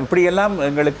பெறப்பட்ட நடனம், இப்படியெல்லாம்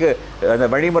எங்களுக்கு அந்த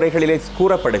வழிமுறைகளிலே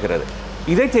கூறப்படுகிறது.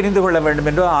 இதை தெரிந்து கொள்ள வேண்டும்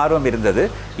என்று ஆர்வம் இருந்தது.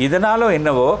 இதனாலோ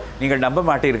என்னவோ நீங்கள் நம்ப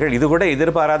மாட்டீர்கள், இது கூட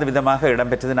எதிர்பாராத விதமாக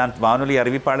இடம்பெற்றது. நான் வானொலி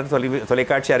அறிவிப்பாளர்,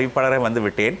 தொலைக்காட்சி அறிவிப்பாளராக வந்து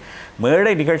விட்டேன்.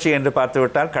 மேடை நிகழ்ச்சி என்று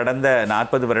பார்த்துவிட்டால் கடந்த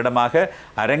 40 வருடமாக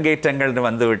அரங்கேற்றங்கள் என்று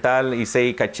வந்துவிட்டால், இசை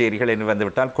கச்சேரிகள் என்று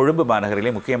வந்துவிட்டால் கொழும்பு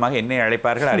மாநகரிலே முக்கியமாக என்னை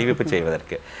அழைப்பார்கள் அறிவிப்பு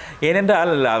செய்வதற்கு.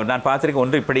 ஏனென்றால் நான் பார்த்திருக்க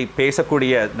ஒன்று, இப்படி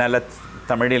பேசக்கூடிய நல்ல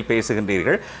தமிழில்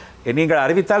பேசுகின்றீர்கள், நீங்கள்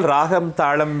அறிவித்தால் ராகம்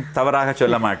தாளம் தவறாக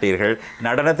சொல்ல மாட்டீர்கள்,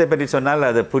 நடனத்தை பற்றி சொன்னால்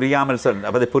அது புரியாமல்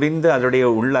அதை புரிந்து அதனுடைய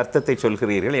உள்ள அர்த்தத்தை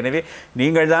சொல்கிறீர்கள். எனவே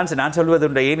நீங்கள் தான், நான்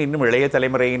சொல்வதுண்டு, ஏன் இன்னும் இளைய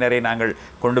தலைமுறையினரை நாங்கள்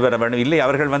கொண்டு வர வேண்டும், இல்லை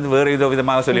அவர்கள் வந்து வேறு ஏதோ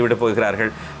விதமாக சொல்லிவிட்டு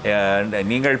போகிறார்கள்.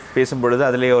 நீங்கள் பேசும்பொழுது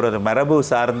அதிலே ஒரு மரபு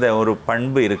சார்ந்த ஒரு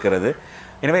பண்பு இருக்கிறது.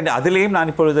 எனவே அதிலேயும்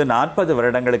நான் இப்பொழுது 40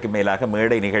 வருடங்களுக்கு மேலாக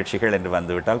மேடை நிகழ்ச்சிகள் என்று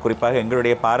வந்துவிட்டால், குறிப்பாக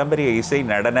எங்களுடைய பாரம்பரிய இசை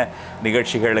நடன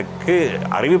நிகழ்ச்சிகளுக்கு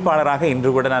அறிவிப்பாளராக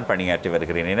இன்று கூட நான் பணியாற்றி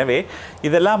வருகிறேன். எனவே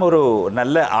இதெல்லாம் ஒரு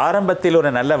நல்ல ஆரம்பத்தில்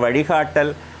ஒரு நல்ல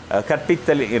வழிகாட்டல்,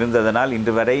 கற்பித்தல் இருந்ததனால்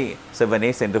இன்று வரை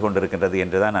செவ்வனே சென்று கொண்டிருக்கின்றது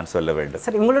என்று தான் நான் சொல்ல வேண்டும்.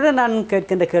 சரி, உங்களுடன் நான்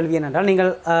கேட்கின்ற கேள்வி என்னென்றால்,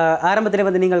 நீங்கள்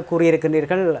ஆரம்பத்தில் நீங்கள்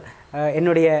கூறியிருக்கின்றீர்கள்,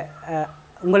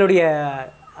 உங்களுடைய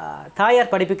தாயார்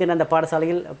படிப்புக்கின்ற அந்த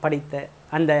பாடசாலையில் படித்த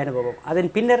அந்த அனுபவம், அதன்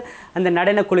பின்னர் அந்த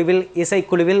நடனக்குழுவில்,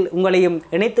 இசைக்குழுவில் உங்களையும்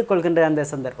இணைத்துக் கொள்கின்ற அந்த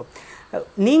சந்தர்ப்பம்,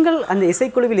 நீங்கள் அந்த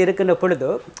இசைக்குழுவில் இருக்கின்ற பொழுது,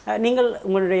 நீங்கள்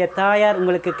உங்களுடைய தாயார்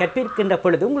உங்களுக்கு கற்பிக்கின்ற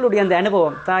பொழுது உங்களுடைய அந்த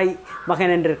அனுபவம் தாய்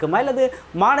மகன் என்று இருக்குமா, அல்லது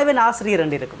மாணவன் ஆசிரியர்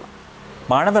என்று இருக்குமா?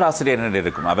 மாணவர் ஆசிரியர் என்று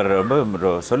இருக்கும். அவர்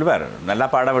ரொம்ப சொல்லுவார், நல்லா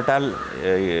பாடவிட்டால்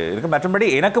இருக்கும், மற்றபடி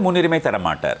எனக்கு முன்னுரிமை தர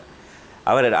மாட்டார்.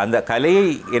 அவர் அந்த கலையை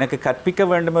எனக்கு கற்பிக்க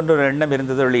வேண்டும் என்ற ஒரு எண்ணம்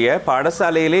இருந்ததொழிய,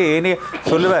 பாடசாலையிலே ஏனே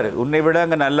சொல்லுவார், உன்னை விட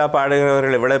அங்கே நல்லா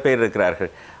பாடுகிறவர்கள் எவ்வளோ பேர் இருக்கிறார்கள்,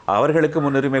 அவர்களுக்கு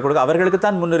முன்னுரிமை கொடுக்க, அவர்களுக்கு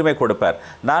தான் முன்னுரிமை கொடுப்பார்.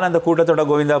 நான் அந்த கூட்டத்தோட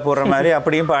கோவிந்தா போடுற மாதிரி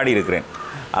அப்படியும் பாடியிருக்கிறேன்.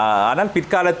 ஆனால்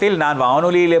பிற்காலத்தில் நான்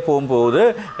வானொலியிலே போகும்போது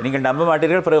நீங்கள் நம்ப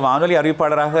மாட்டீர்கள், பிறகு வானொலி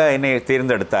அறிவிப்பாளராக என்னை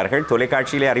தேர்ந்தெடுத்தார்கள்.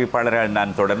 தொலைக்காட்சியிலே அறிவிப்பாளராக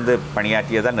நான் தொடர்ந்து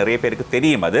பணியாற்றியதான் நிறைய பேருக்கு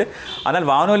தெரியும் அது. ஆனால்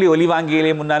வானொலி ஒலி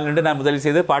வாங்கியிலே முன்னால் நின்று நான் முதலில்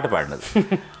செய்து பாட்டு பாடினது.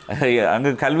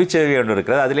 அங்கு கல்வி சேவை ஒன்று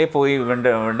இருக்கிறது, அதிலே போய்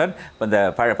வேண்டன் இந்த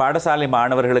பாடசாலை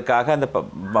மாணவர்களுக்காக அந்த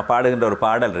பாடுகின்ற ஒரு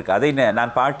பாடல் இருக்குது, அதை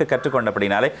நான் பாட்டு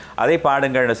கற்றுக்கொண்டபடினாலே அதை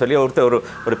பாடுங்கள்னு சொல்லி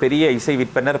ஒரு பெரிய இசை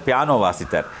விற்பனர் பியானோ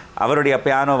வாசித்தார். அவருடைய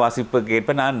பியானோ வாசிப்புக்கு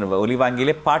ஏற்ப நான் ஒலி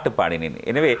வாங்கியிலே பாட்டு பாடினேன்.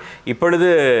 எனவே இப்பொழுது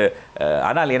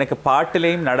ஆனால் எனக்கு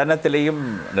பாட்டிலையும் நடனத்திலையும்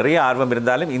நிறைய ஆர்வம்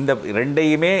இருந்தாலும் இந்த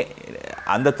ரெண்டையுமே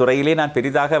அந்த துறையிலே நான்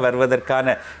பெரிதாக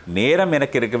வருவதற்கான நேரம்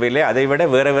எனக்கு இருக்கவில்லை. அதை விட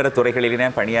வேறு வேறு துறைகளிலே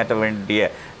நான் பணியாற்ற வேண்டிய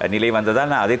நிலை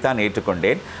வந்ததால் நான் அதைத்தான்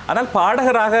ஏற்றுக்கொண்டேன். ஆனால்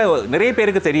பாடகராக நிறைய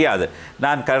பேருக்கு தெரியாது.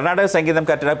 நான் கர்நாடக சங்கீதம்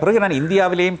கற்ற பிறகு நான்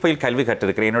இந்தியாவிலேயும் போய் கல்வி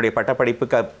கற்றிருக்கிறேன். என்னுடைய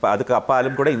பட்டப்படிப்புக்கு அதுக்கு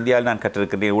அப்பாலும் கூட இந்தியாவில் நான்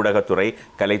கற்றிருக்கிறேன். ஊடகத்துறை,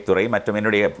 கலைத்துறை மற்றும்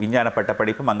என்னுடைய விஞ்ஞான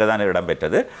பட்டப்படிப்பும் அங்கே தான்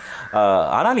இடம்பெற்றது.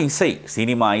 ஆனால் இசை,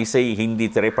 சினிமா இசை, ஹிந்தி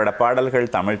திரைப்பட பாடல்கள்,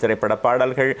 தமிழ் திரைப்பட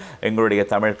பாடல்கள், எங்களுடைய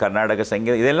தமிழ் கர்நாடக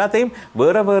சங்கீதம், இது எல்லாத்தையும்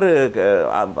வேறு வேறு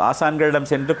ஆசான்களிடம்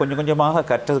சென்று கொஞ்சம் கொஞ்சமாக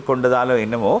கற்றுக்கொண்டதாலோ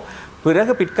என்னமோ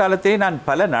பிறகு பிற்காலத்திலே நான்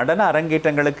பல நடன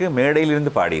அரங்கேற்றங்களுக்கு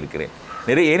மேடையிலிருந்து பாடியிருக்கிறேன்.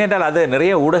 ஏனென்றால் அது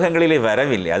நிறைய ஊடகங்களிலே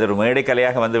வரவில்லை. அது ஒரு மேடை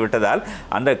கலையாக வந்து விட்டதால்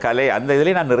அந்த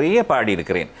இதிலே நான் நிறைய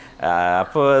பாடியிருக்கிறேன்.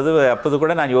 அப்போது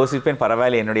கூட நான் யோசிப்பேன்,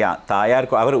 பரவாயில்லை, என்னுடைய தாயார்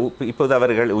இப்போது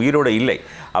அவர்கள் உயிரோடு இல்லை.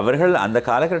 அவர்கள் அந்த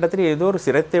காலகட்டத்தில் ஏதோ ஒரு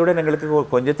சிரத்தையுடன் எங்களுக்கு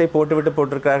கொஞ்சத்தை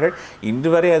போட்டிருக்கிறார்கள்.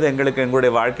 இன்று வரை அது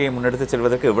எங்களுடைய வாழ்க்கையை முன்னெடுத்து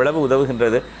செல்வதற்கு எவ்வளவு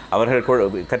உதவுகின்றது. அவர்கள்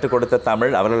கற்றுக் கொடுத்த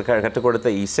தமிழ், அவர்கள் கற்றுக்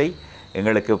கொடுத்த இசை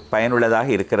எங்களுக்கு பயனுள்ளதாக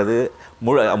இருக்கிறது.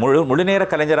 முழுநேர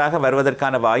கலைஞராக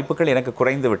வருவதற்கான வாய்ப்புகள் எனக்கு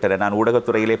குறைந்து விட்டன. நான்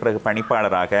ஊடகத்துறையிலே பிறகு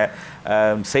பணிப்பாளராக,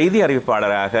 செய்தி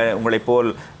அறிவிப்பாளராக, உங்களைப் போல்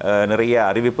நிறைய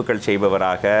அறிவிப்புகள்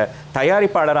செய்பவராக,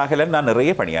 தயாரிப்பாளராக எல்லாம் நான்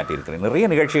நிறைய பணியாற்றியிருக்கிறேன்.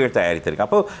 நிறைய நிகழ்ச்சிகள் தயாரித்திருக்கேன்.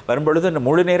 அப்போது வரும்பொழுது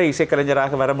முழுநேர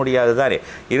இசைக்கலைஞராக வர முடியாது தானே.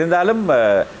 இருந்தாலும்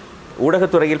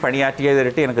ஊடகத்துறையில்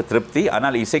பணியாற்றியதற்கு எனக்கு திருப்தி.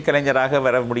 ஆனால் இசைக்கலைஞராக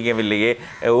வர முடியவில்லையே.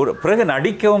 பிறகு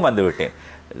நடிக்கவும் வந்துவிட்டேன்.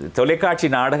 தொலைக்காட்சி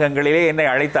நாடகங்களிலே என்னை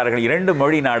அழைத்தார்கள். 2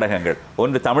 மொழி நாடகங்கள்.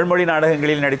 ஒன்று தமிழ் மொழி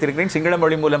நாடகங்களில் நடித்திருக்கிறேன். சிங்கள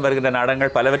மொழி மூலம் வருகின்ற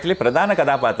நாடகங்கள் பலவற்றிலே பிரதான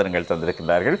கதாபாத்திரங்கள்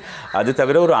தந்திருக்கிறார்கள். அது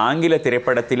தவிர ஒரு ஆங்கில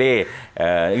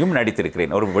திரைப்படத்திலேயும்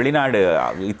நடித்திருக்கிறேன். ஒரு வெளிநாடு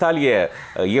இத்தாலிய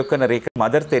இயக்குனர்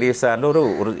மதர் தெரேசான்னு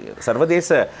ஒரு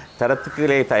சர்வதேச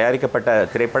தரத்துக்கிலே தயாரிக்கப்பட்ட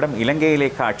திரைப்படம்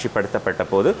இலங்கையிலே காட்சிப்படுத்தப்பட்ட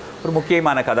போது ஒரு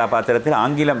முக்கியமான கதாபாத்திரத்தில்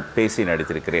ஆங்கிலம் பேசி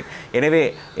நடித்திருக்கிறேன். எனவே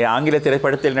ஆங்கில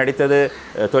திரைப்படத்தில் நடித்தது,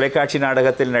 தொலைக்காட்சி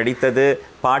நாடகத்தில் நடித்தது,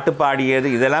 பாட்டு பாடியது,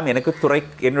 இதெல்லாம் எனக்கு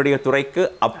என்னுடைய துறைக்கு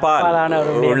அப்பால்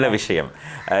உள்ள விஷயம்.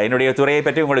 என்னுடைய துறையை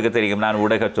பற்றி உங்களுக்கு தெரியும். நான்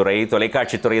ஊடகத்துறை,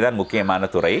 தொலைக்காட்சித்துறை தான் முக்கியமான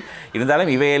துறை.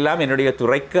 இருந்தாலும் இவையெல்லாம் என்னுடைய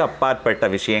துறைக்கு அப்பாற்பட்ட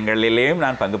விஷயங்களிலேயும்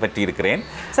நான் பங்கு பற்றி இருக்கிறேன்.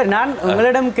 சார், நான்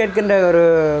உங்களிடம் கேட்கின்ற ஒரு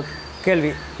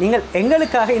கேள்வி, நீங்கள்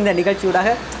எங்களுக்காக இந்த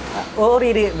நிகழ்ச்சியூடாக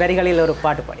ஓரிரு வரிகளில் ஒரு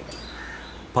பாட்டு பாடுங்க.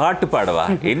 பாட்டு பாடவா?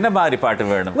 என்ன மாதிரி பாட்டு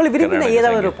வேணும்? உங்களுக்கு விரும்பின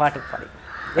ஏதாவது ஒரு பாட்டு பாடுங்க.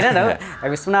 ஏன்னா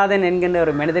விஸ்வநாதன் என்கின்ற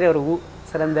ஒரு மனிதரை ஒரு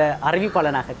சிறந்த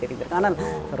அறிவிப்பாளனாக தெரிந்தது. ஆனால்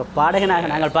ஒரு பாடகனாக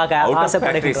நாங்கள் பார்க்க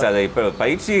ஆசைப்படுகிறோம். அது இப்போ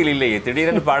பயிற்சியில் இல்லையே,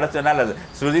 திடீரென்று பாட சொன்னால் அது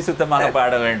ஸ்ருதி சுத்தமாக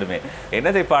பாட வேண்டுமே.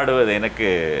 என்னதை பாடுவது?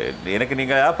 எனக்கு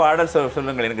நீங்கள் பாடல்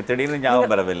சொல்லுங்கள். எனக்கு திடீர்னு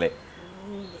ஞாபகம் வரவில்லை.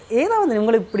 ஏதாவது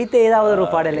உங்களுக்கு பிடித்த ஏதாவது ஒரு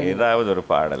பாடல், ஏதாவது ஒரு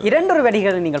பாடல், 2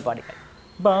 வரிகள் நீங்கள் பாடுங்கள்.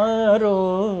 Borrow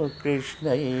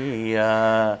Krishnaiah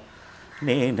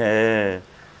நீன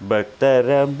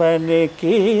பக்தரமன்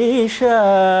கீஷா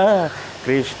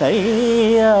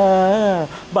Krishnaiah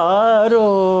borrow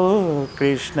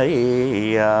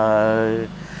Krishnaiah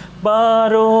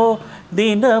borrow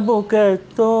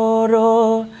ದಿನಮುಖತೋರೋ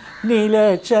ನೀಲ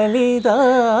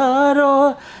ಚಲಿದಾರೋ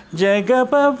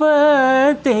ಜಗಪವ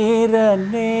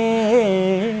ತೀರನೇ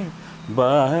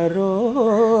ಬಾರೋ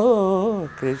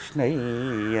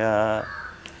ಕೃಷ್ಣಯ್ಯ.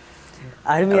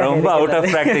 ரொம்ப அவுட் ஆஃப்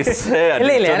பிராக்டிஸ்.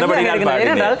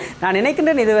 ஏனென்றால் நான்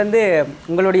நினைக்கின்றேன் இது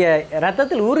உங்களுடைய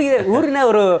ரத்தத்தில் ஊறின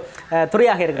ஒரு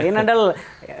துறையாக இருக்குது. ஏனென்றால்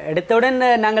எடுத்தவுடன்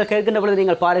நாங்கள் கேட்கின்ற பொழுது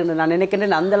நீங்கள் பாடுகின்ற நான்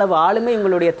நினைக்கின்றேன் அந்த அளவு ஆளுமை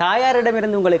உங்களுடைய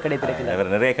தாயாரிடமிருந்து உங்களுக்கு கிடைத்திருக்கிறது.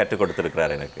 அவர் நிறைய கற்றுக்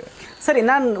கொடுத்திருக்கிறார் எனக்கு. சரி,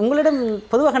 நான் உங்களிடம்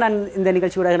பொதுவாக நான் இந்த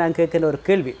நிகழ்ச்சியோட நான் கேட்கின்ற ஒரு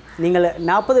கேள்வி, நீங்கள்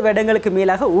 40 வருடங்களுக்கு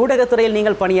மேலாக ஊடகத்துறையில்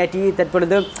நீங்கள் பணியாற்றி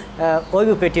தற்பொழுது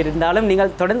ஓய்வு பெற்றிருந்தாலும்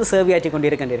நீங்கள் தொடர்ந்து சேவையாற்றி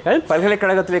கொண்டிருக்கின்றீர்கள்.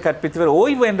 பல்கலைக்கழகத்திலே கற்பித்தவர்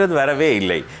ஓய்வு என்றது வரவே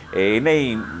இல்லை.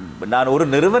 நான் ஒரு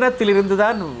நிறுவனத்திலிருந்து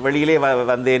தான் வெளியிலே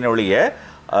வந்தேன் ஒழிய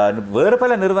வேறு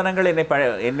பல நிறுவனங்கள்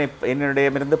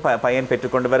என்னிடமிருந்து பயன்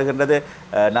பெற்றுக்கொண்டு வருகின்றது.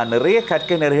 நான் நிறைய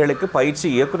கற்கை நெறிகளுக்கு பயிற்சி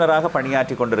இயக்குநராக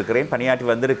பணியாற்றி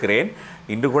வந்திருக்கிறேன்.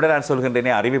 இன்று கூட நான்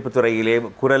சொல்கின்றேனே, அறிவிப்பு துறையிலே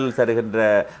குரல் தருகின்ற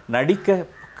நடிக்க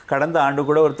கடந்த ஆண்டு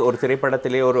கூட ஒரு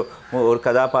திரைப்படத்திலே ஒரு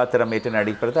கதாபாத்திரம் ஏற்று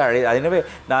நடிப்பது. எனவே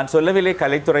நான் சொல்லவில்லை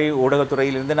கலைத்துறை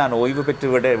ஊடகத்துறையிலிருந்து நான் ஓய்வு பெற்று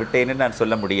விட்டேன்னு நான்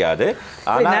சொல்ல முடியாது.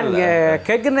 ஆனால்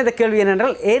கேட்கிற கேள்வி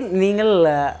என்னென்றால், ஏன் நீங்கள்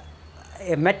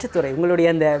மெற்றுத்துறை உங்களுடைய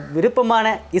அந்த விருப்பமான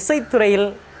இசைத்துறையில்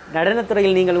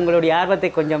நடனத்துறையில் நீங்கள் உங்களுடைய ஆர்வத்தை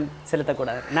கொஞ்சம்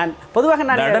செலுத்தக்கூடாது? நான் பொதுவாக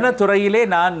நடனத்துறையிலே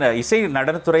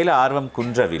நடனத்துறையில் ஆர்வம்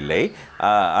குன்றவில்லை.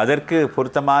 அதற்கு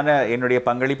பொருத்தமான என்னுடைய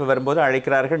பங்களிப்பு வரும்போது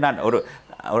அழைக்கிறார்கள். நான்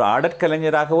ஒரு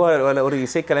ஆடற்கலைஞராகவோ ஒரு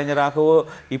இசைக்கலைஞராகவோ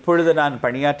இப்பொழுது நான்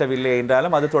பணியாற்றவில்லை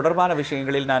என்றாலும் அது தொடர்பான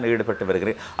விஷயங்களில் நான் ஈடுபட்டு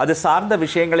வருகிறேன். அது சார்ந்த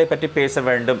விஷயங்களை பற்றி பேச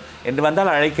வேண்டும் என்று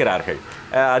வந்தால் அழைக்கிறார்கள்.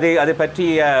 அதை பற்றி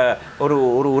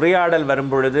ஒரு உரையாடல்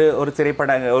வரும்பொழுது ஒரு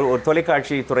ஒரு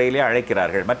தொலைக்காட்சி துறையிலே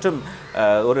அழைக்கிறார்கள். மற்றும்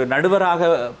ஒரு நடுவராக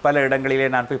பல இடங்களிலே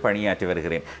நான் போய் பணியாற்றி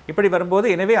வருகிறேன். இப்படி வரும்போது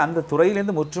எனவே அந்த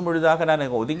துறையிலிருந்து முற்றுமுழுதாக நான்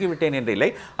ஒதுங்கிவிட்டேன் என்று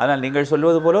இல்லை. ஆனால் நீங்கள்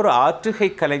சொல்வது போல ஒரு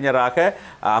ஆற்றுகை கலைஞராக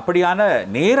அப்படியான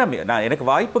நேரம் எனக்கு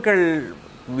வாய்ப்புகள்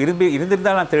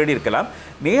இருந்திருந்தால் நான் தேடி இருக்கலாம்.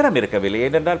 நேரம் இருக்கவில்லை.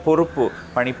 ஏனென்றால் பொறுப்பு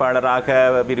பணிப்பாளராக,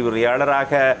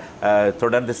 விரிவுரையாளராக,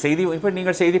 தொடர்ந்து இப்போ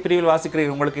நீங்கள் செய்தி பிரிவில்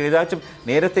வாசிக்கிறீர்கள். உங்களுக்கு ஏதாச்சும்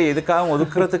நேரத்தை எதுக்காக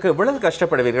ஒதுக்குறதுக்கு எவ்வளவு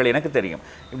கஷ்டப்படுவீர்கள் எனக்கு தெரியும்.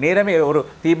 நேரமே ஒரு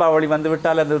தீபாவளி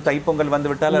வந்துவிட்டால், அந்த தைப்பொங்கல்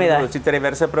வந்துவிட்டால், சித்திரை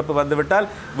வருஷப்பிறப்பு வந்துவிட்டால்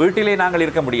வீட்டிலே நாங்கள்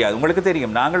இருக்க முடியாது. உங்களுக்கு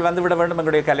தெரியும், நாங்கள் வந்துவிட வேண்டும்.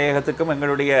 எங்களுடைய கலையகத்துக்கும்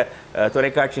எங்களுடைய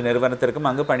தொலைக்காட்சி நிறுவனத்திற்கும்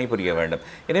அங்கு பணிபுரிய வேண்டும்.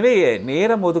 எனவே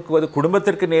நேரம் ஒதுக்குவது,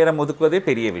 குடும்பத்திற்கு நேரம் ஒதுக்குவதே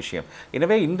பெரிய விஷயம்.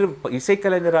 எனவே இன்று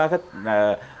இசைக்கலைஞராக,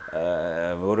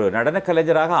 ஒரு நடன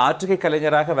கலைஞராக, ஆற்றுகை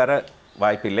கலைஞராக வர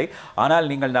வாய்ப்பில்லை. ஆனால்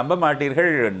நீங்கள் நம்ப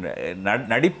மாட்டீர்கள்,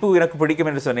 நடிப்பு எனக்கு பிடிக்கும்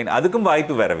என்று சொன்னேன், அதுக்கும்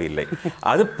வாய்ப்பு வரவில்லை.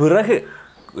 அது பிறகு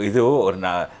இது ஒரு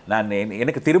நான்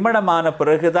எனக்கு திருமணமான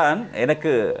பிறகுதான்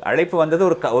எனக்கு அழைப்பு வந்தது.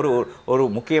 ஒரு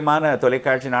முக்கியமான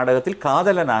தொலைக்காட்சி நாடகத்தில்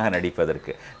காதலனாக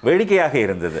நடிப்பதற்கு. வேடிக்கையாக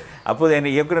இருந்தது. அப்போது என்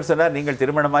இயக்குனர் சொன்னார், நீங்கள்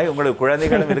திருமணமாகி உங்களுக்கு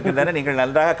குழந்தைகளும் இருக்கின்றன, நீங்கள்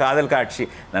நன்றாக காதல்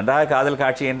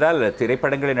காட்சி என்றால்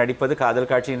திரைப்படங்களில் நடிப்பது, காதல்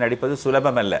காட்சியில் நடிப்பது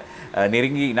சுலபம் அல்ல.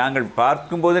 நெருங்கி நாங்கள்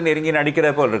பார்க்கும்போது நெருங்கி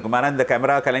நடிக்கிற போல் இருக்கும். ஆனால் இந்த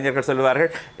கேமரா கலைஞர்கள் சொல்லுவார்கள்,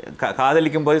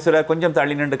 காதலிக்கும் போது சொல்ல கொஞ்சம்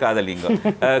தள்ளி நின்று காதலிங்க,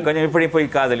 கொஞ்சம் இப்படி போய்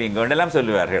காதலிங்க எல்லாம்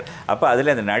சொல்லுவார்கள். அப்போ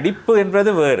அதில் நடிப்பு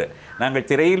என்பது வேறு. நாங்கள்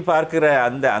திரையில் பார்க்கிற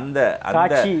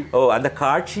அந்த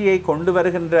காட்சியை கொண்டு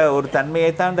வருகின்ற ஒரு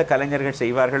தன்மையைத்தான் அந்த கலைஞர்கள்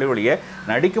செய்வார்களே ஒழிய,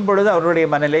 நடிக்கும் பொழுது அவருடைய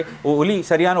மனநிலை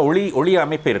சரியான ஒளி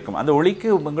அமைப்பு இருக்கும். அந்த ஒளிக்கு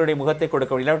உங்களுடைய முகத்தை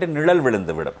கொடுக்க இல்லாவிட்டு நிழல்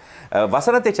விழுந்துவிடும்.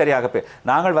 வசனத்தை சரியாக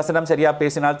நாங்கள் வசனம் சரியாக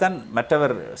பேசினால்தான்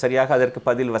மற்றவர் சரியாக அதற்கு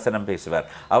பதில் வசனம் பேசுவார்.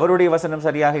 அவருடைய வசனம்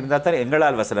சரியாக இருந்தால் தான்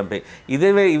எங்களால் வசனம்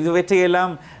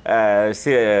இதுவற்றையெல்லாம்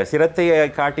சிரத்தையை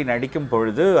காட்டி நடிக்கும்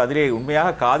பொழுது அதிலே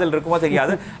உண்மையாக காதல் இருக்குமோ தெரியாது.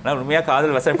 நான் உண்மையாக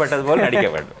காதல் வசப்பட்டது போல் நடிக்க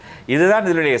வேண்டும். இதுதான்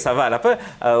இதனுடைய சவால். அப்போ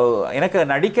எனக்கு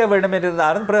நடிக்க வேண்டும்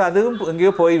என்றிருந்தாலும் பிறகு அதுவும்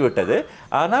எங்கேயோ போய்விட்டது.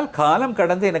 ஆனால் காலம்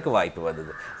கடந்து எனக்கு வாய்ப்பு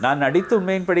வந்தது. நான் நடித்து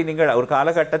உண்மையின்படி நீங்கள் ஒரு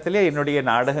காலகட்டத்திலே என்னுடைய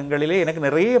நாடகங்களிலே எனக்கு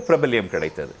நிறைய பிரபல்யம்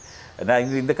கிடைத்தது.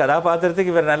 நான் இந்த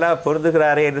கதாபாத்திரத்துக்கு இவர் நல்லா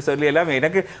பொருந்துகிறாரே என்று சொல்லி எல்லாம்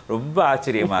எனக்கு ரொம்ப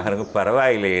ஆச்சரியமாக இருக்கும்.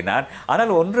 பரவாயில்லையே.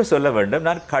 ஆனால் ஒன்று சொல்ல வேண்டும்,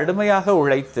 நான் கடுமையாக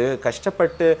உழைத்து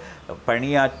கஷ்டப்பட்டு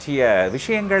பணியாற்றிய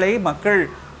விஷயங்களை மக்கள்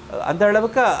அந்த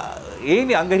அளவுக்கு ஏன்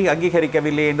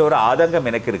அங்கீகரிக்கவில்லை என்ற ஒரு ஆதங்கம்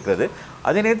எனக்கு இருக்கிறது.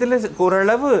 அதே நேரத்தில்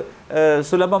ஓரளவு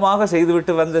சுலபமாக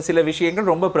செய்துவிட்டு வந்த சில விஷயங்கள்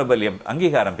ரொம்ப பிரபல்யம்,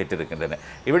 அங்கீகாரம் பெற்றிருக்கின்றன.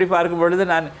 இப்படி பார்க்கும் பொழுது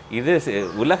நான்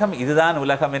இதுதான்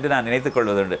உலகம் என்று நான் நினைத்துக்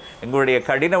கொள்வதுண்டு. எங்களுடைய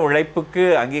கடின உழைப்புக்கு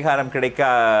அங்கீகாரம்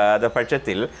கிடைக்காத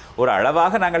பட்சத்தில் ஒரு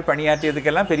அளவாக நாங்கள்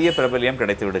பணியாற்றியதுக்கெல்லாம் பெரிய பிரபல்யம்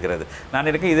கிடைத்து விடுகிறது.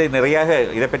 நான்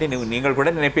இதை பற்றி நீங்கள்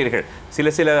கூட நினைப்பீர்கள்.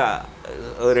 சில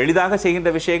எளிதாக செய்கின்ற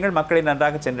விஷயங்கள் மக்களை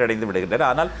நன்றாக சென்றடைந்து விடுகின்றன.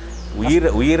 ஆனால்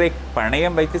உயிரை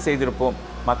பணயம் வைத்து செய்திருப்போம்,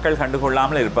 மக்கள்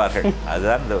கண்டுகொள்ளாமல் இருப்பார்கள்.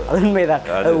 அதுதான் உண்மைதான்.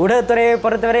 ஊடகத்துறையை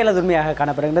பொறுத்தவரை அது உண்மையாக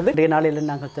காணப்படுகின்றது. இன்றைய நாளில்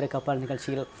நாங்கள் துரைக்கு அப்பால்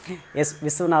நிகழ்ச்சியில்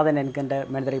விஸ்வநாதன் என்கின்ற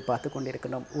மனிதரை பார்த்து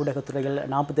கொண்டிருக்கின்றோம். ஊடகத்துறையில்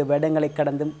 40 வருடங்களை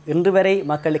கடந்தும் இன்று வரை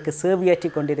மக்களுக்கு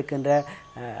சேவையாற்றி கொண்டிருக்கின்ற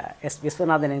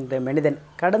விஸ்வநாதன் என்ற மனிதன்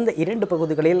கடந்த 2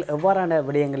 பகுதிகளில் எவ்வாறான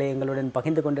விடயங்களை எங்களுடன்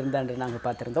பகிர்ந்து கொண்டிருந்தார் என்று நாங்கள்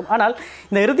பார்த்திருந்தோம். ஆனால்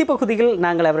இந்த இறுதி பகுதியில்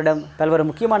நாங்கள் அவரிடம் பல்வேறு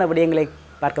முக்கியமான விடயங்களை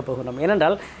பார்க்க போகிறோம்.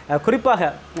 ஏனென்றால் குறிப்பாக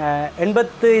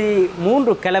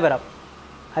 83 கலவரம்,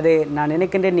 அது நான்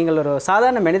நினைக்கின்றேன் நீங்கள் ஒரு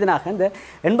சாதாரண மனிதனாக இந்த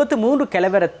 83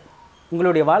 கலவரம்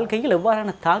உங்களுடைய வாழ்க்கையில்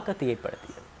எவ்வாறான தாக்கத்தை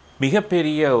ஏற்படுத்தியது?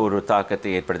 மிகப்பெரிய ஒரு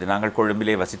தாக்கத்தை ஏற்படுத்தி. நாங்கள்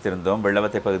கொழும்பிலே வசித்திருந்தோம்.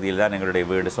 வெள்ளவத்தை பகுதியில் தான் எங்களுடைய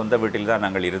வீடு, சொந்த வீட்டில் தான்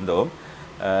நாங்கள் இருந்தோம்.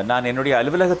 நான் என்னுடைய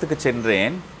அலுவலகத்துக்கு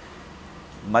சென்றேன்.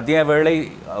 மதிய வேளை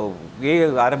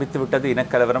ஆரம்பித்து விட்டது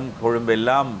இனக்கலவரம்.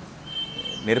 கொழும்பெல்லாம்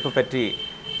நெருப்பு பற்றி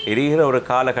எரிகிற ஒரு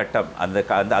காலகட்டம்.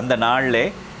 அந்த நாளிலே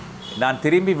நான்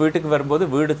திரும்பி வீட்டுக்கு வரும்போது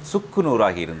வீடு சுக்கு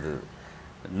நூறாகி இருந்தது.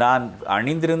 நான்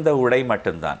அணிந்திருந்த உடை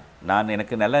மட்டும்தான்.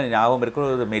 எனக்கு நல்ல ஞாபகம் இருக்கிற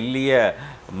ஒரு மெல்லிய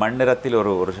மண்ணிறத்தில்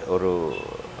ஒரு ஒரு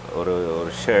ஒரு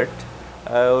ஒரு ஷர்ட்,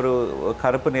 ஒரு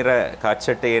கருப்பு நிற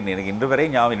காட்சட்டையை எனக்கு இன்று வரை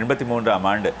ஞாபகம். 83ஆம்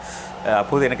ஆண்டு.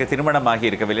 அப்போது எனக்கு திருமணமாகி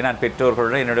இருக்கவில்லை. நான்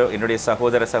பெற்றோர்களுடன் என்னுடைய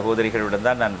சகோதர சகோதரிகளுடன்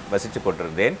தான் நான் வசித்து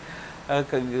கொண்டிருந்தேன்.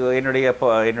 என்னுடைய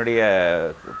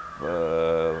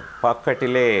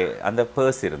பாக்கெட்டிலே அந்த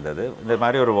பர்ஸ் இருந்தது. இந்த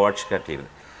மாதிரி ஒரு வாட்ச்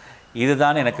கட்டியிருந்தது.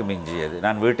 இதுதான் எனக்கு மிஞ்சியது.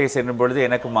 நான் வீட்டை செல்லும் பொழுது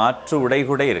எனக்கு மாற்று உடை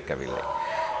கூட இருக்கவில்லை.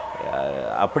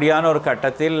 அப்படியான ஒரு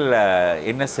கட்டத்தில்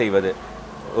என்ன செய்வது?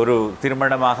 ஒரு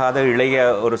திருமணமாகாத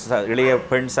இளைய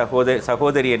பெண்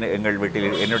சகோதரி எங்கள் வீட்டில்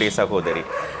என்னுடைய சகோதரி.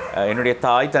 என்னுடைய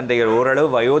தாய் தந்தையர் ஓரளவு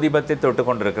வயோதிபத்தை தொட்டு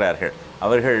கொண்டிருக்கிறார்கள்.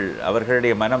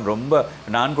 அவர்களுடைய மனம் ரொம்ப,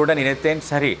 நான் கூட நினைத்தேன்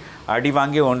சரி அடி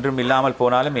வாங்கி ஒன்றும் இல்லாமல்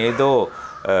போனாலும் ஏதோ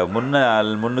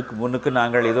முன்னுக்கு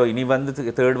நாங்கள் ஏதோ இனி வந்து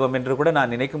தேடுவோம் என்று கூட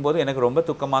நான் நினைக்கும் போது எனக்கு ரொம்ப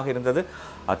துக்கமாக இருந்தது.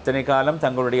 அத்தனை காலம்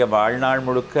தங்களுடைய வாழ்நாள்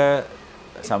முழுக்க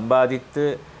சம்பாதித்து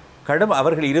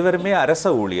அவர்கள் இருவருமே அரச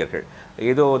ஊழியர்கள்,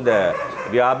 ஏதோ இந்த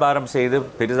வியாபாரம் செய்து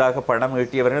பெரிதாக பணம்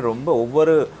ஈட்டியவர்கள். ரொம்ப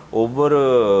ஒவ்வொரு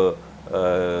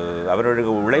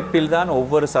அவர்களுடைய உழைப்பில் தான்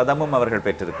ஒவ்வொரு சதமும் அவர்கள்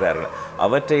பெற்றிருக்கிறார்கள்.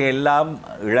 அவற்றை எல்லாம்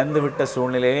இழந்துவிட்ட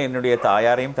சூழ்நிலையிலே என்னுடைய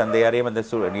தாயாரையும் தந்தையாரையும்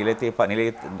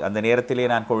அந்த நேரத்திலே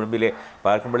நான் கொழும்பிலே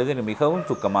பார்க்கும் பொழுது மிகவும்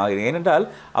துக்கமாக. ஏனென்றால்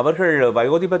அவர்கள்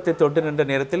வயோதிபத்தை தொட்டு நின்ற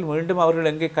நேரத்தில் மீண்டும்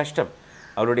அவர்கள் எங்கே கஷ்டம்,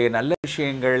 அவருடைய நல்ல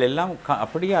விஷயங்கள் எல்லாம்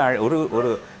அப்படியே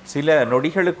ஒரு சில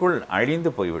நொடிகளுக்குள் அழிந்து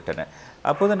போய்விட்டன.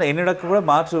 அப்போது என்னிடக்கு கூட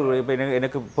மாற்று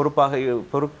எனக்கு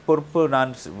பொறுப்பு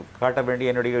நான் காட்ட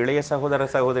வேண்டிய என்னுடைய இளைய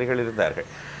சகோதரிகள் இருந்தார்கள்.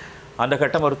 அந்த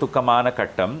கட்டம் ஒரு துக்கமான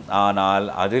கட்டம். ஆனால்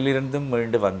அதிலிருந்தும்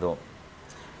மீண்டு வந்தோம்.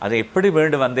 அதை எப்படி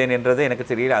மீண்டு வந்தேன் என்றது எனக்கு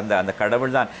தெரியல. அந்த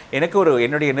கடவுள் தான் எனக்கு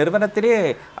என்னுடைய நிறுவனத்திலே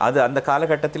அந்த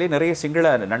காலகட்டத்திலே நிறைய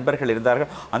சிங்கள நண்பர்கள்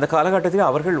இருந்தார்கள். அந்த காலகட்டத்திலே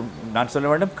அவர்கள், நான் சொல்ல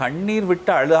வேண்டும், கண்ணீர்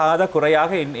விட்டு அழுகாத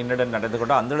குறையாக என்னிடம் நடந்து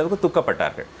கொண்டு அந்த அளவுக்கு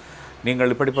துக்கப்பட்டார்கள்.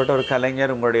 நீங்கள் இப்படிப்பட்ட ஒரு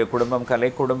கலைஞர், உங்களுடைய குடும்பம்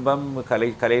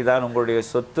கலைதான் உங்களுடைய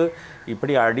சொத்து,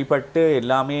 இப்படி அடிபட்டு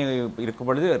எல்லாமே இருக்கும்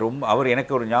பொழுது அவர்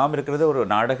எனக்கு ஒரு ஞாபகம் இருக்கிறது, ஒரு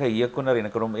நாடக இயக்குனர்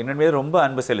என் மீது ரொம்ப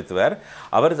அன்பு செலுத்துவார்.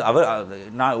 அவர்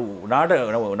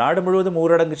நாடு முழுவதும்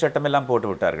ஊரடங்கு சட்டம் எல்லாம் போட்டு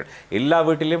விட்டார்கள். எல்லா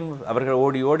வீட்டிலும் அவர்கள்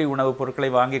ஓடி ஓடி உணவுப் பொருட்களை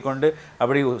வாங்கி கொண்டு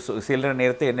அப்படி செல்கிற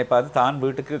நேரத்தை என்னை பார்த்து தான்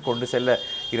வீட்டுக்கு கொண்டு செல்ல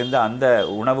இருந்த அந்த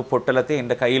உணவு பொட்டலத்தை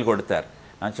என் கையில் கொடுத்தார்.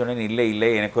 நான் சொன்னேன், இல்லை,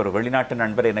 எனக்கு ஒரு வெளிநாட்டு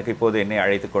நண்பர் எனக்கு இப்போது என்னை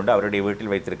அழைத்து கொண்டு அவருடைய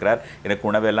வீட்டில் வைத்திருக்கிறார், எனக்கு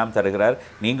உணவெல்லாம் தருகிறார்,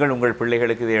 நீங்கள் உங்கள்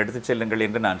பிள்ளைகளுக்கு இதை எடுத்து செல்லுங்கள்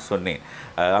என்று நான் சொன்னேன்.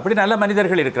 அப்படி நல்ல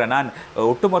மனிதர்கள் இருக்கிறார். நான்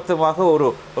ஒட்டுமொத்தமாக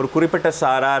ஒரு குறிப்பிட்ட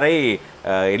சாராரை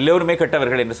எல்லோருமே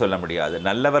கெட்டவர்கள் என்று சொல்ல முடியாது.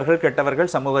 நல்லவர்கள்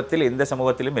கெட்டவர்கள் சமூகத்தில் எந்த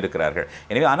சமூகத்திலும் இருக்கிறார்கள்.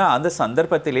 எனவே ஆனால் அந்த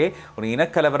சந்தர்ப்பத்திலே ஒரு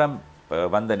இனக்கலவரம்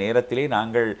வந்த நேரத்திலே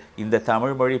நாங்கள் இந்த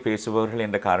தமிழ் மொழி பேசுபவர்கள்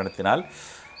என்ற காரணத்தினால்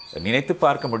நினைத்து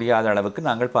பார்க்க முடியாத அளவுக்கு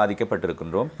நாங்கள்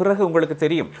பாதிக்கப்பட்டிருக்கின்றோம். பிறகு உங்களுக்கு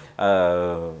தெரியும்,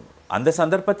 அந்த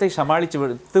சந்தர்ப்பத்தை சமாளித்து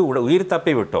விட்டு உயிர்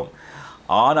தப்பி விட்டோம்.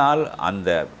 ஆனால்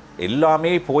அந்த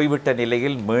எல்லாமே போய்விட்ட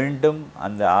நிலையில் மீண்டும்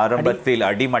அந்த ஆரம்பத்தில்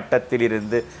அடிமட்டத்தில்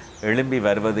இருந்து எழும்பி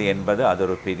வருவது என்பது அது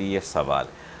ஒரு பெரிய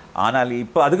சவால். ஆனால்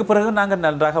இப்போ அதுக்கு பிறகு நாங்கள்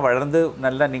நன்றாக வளர்ந்து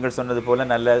நீங்கள் சொன்னது போல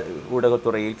நல்ல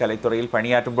ஊடகத்துறையில் கலைத்துறையில்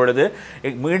பணியாற்றும் பொழுது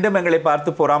மீண்டும் எங்களை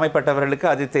பார்த்து பொறாமைப்பட்டவர்களுக்கு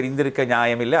அது தெரிந்திருக்க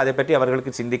நியாயமில்லை, அதை பற்றி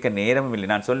அவர்களுக்கு சிந்திக்க நேரமும் இல்லை.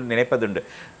 நான் நினைப்பதுண்டு,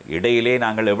 இடையிலே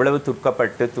நாங்கள் எவ்வளவு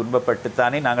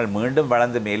துன்பப்பட்டுத்தானே நாங்கள் மீண்டும்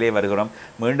வளர்ந்து மேலே வருகிறோம்,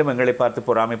 மீண்டும் எங்களை பார்த்து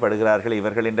பொறாமைப்படுகிறார்கள்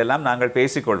இவர்கள் என்றெல்லாம் நாங்கள்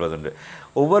பேசிக்கொள்வதுண்டு.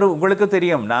 உங்களுக்கு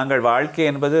தெரியும், நாங்கள் வாழ்க்கை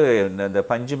என்பது இந்த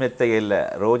பஞ்சு மெத்தை அல்ல,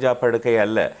 ரோஜா படுக்கை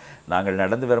அல்ல. நாங்கள்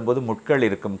நடந்து வரும்போது முட்கள்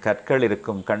இருக்கும், கற்கள்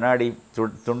இருக்கும், கண்ணாடி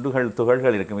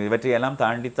துகள்கள் இருக்கும். இவற்றையெல்லாம்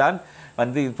தாண்டித்தான்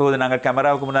வந்து இப்போது நாங்கள்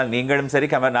கேமராவுக்கு முன்னால் நீங்களும் சரி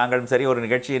நாங்களும் சரி ஒரு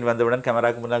நிகழ்ச்சியில் வந்தவுடன்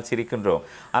கேமராவுக்கு முன்னால் சிரிக்கின்றோம்.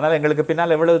 ஆனால் எங்களுக்கு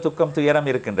பின்னால் எவ்வளவு துக்கம் துயரம்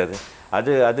இருக்கின்றது.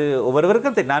 அது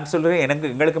ஒவ்வொருவருக்கும் நான் சொல்கிறேன்,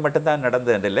 எங்களுக்கு மட்டும்தான்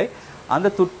நடந்ததில்லை. அந்த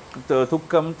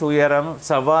துக்கம் துயரம்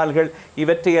சவால்கள்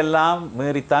இவற்றையெல்லாம்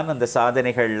மீறித்தான் அந்த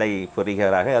சாதனைகளை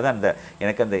புரிகிறார்கள். அதான்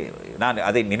நான்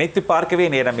அதை நினைத்து பார்க்கவே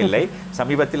நேரமில்லை.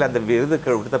 சமீபத்தில் அந்த விருது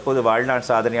கொடுத்தபோது வாழ்நாள்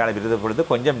சாதனையாளர் விருது பொழுது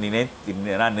கொஞ்சம்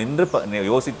நான் நின்று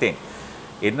யோசித்தேன்,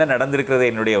 என்ன நடந்திருக்கிறது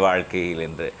என்னுடைய வாழ்க்கையில்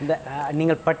என்று. இந்த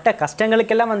நீங்கள் பட்ட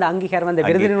கஷ்டங்களுக்கெல்லாம் அந்த அங்கீகாரம் அந்த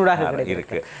விருதினூடாக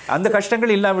இருக்கு. அந்த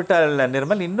கஷ்டங்கள் இல்லாவிட்டால்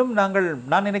நிர்மல் இன்னும்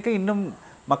நான் நினைக்க இன்னும்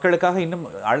மக்களுக்காக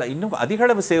இன்னும் அதிக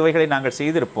அளவு சேவைகளை நாங்கள்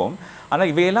செய்திருப்போம்.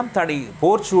 ஆனால் இவையெல்லாம்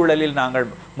போர் சூழலில் நாங்கள்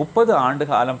 30 ஆண்டு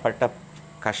காலம் பட்ட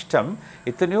கஷ்டம்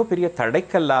எத்தனையோ பெரிய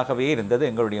தடைக்கல்லாகவே இருந்தது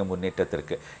எங்களுடைய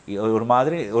முன்னேற்றத்திற்கு. ஒரு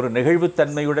மாதிரி ஒரு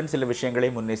நெகிழ்வுத்தன்மையுடன் சில விஷயங்களை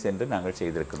முன்னே சென்று நாங்கள்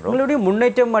செய்திருக்கின்றோம். எங்களுடைய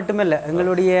முன்னேற்றம் மட்டுமல்ல,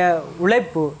 எங்களுடைய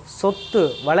உழைப்பு, சொத்து,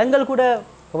 வளங்கள் கூட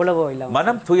எவ்வளவோ இல்லை.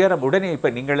 மனம் துயரம். உடனே இப்போ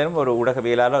நீங்களும் ஒரு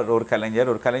ஊடகவியலாளர், ஒரு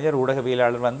கலைஞர்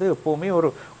ஊடகவியலாளர் வந்து எப்போவுமே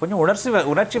கொஞ்சம்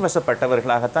உணர்ச்சி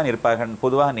வசப்பட்டவர்களாகத்தான் இருப்பார்கள்.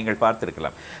 பொதுவாக நீங்கள்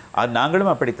பார்த்திருக்கலாம்.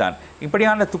 நாங்களும் அப்படித்தான்.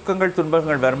 இப்படியான துக்கங்கள்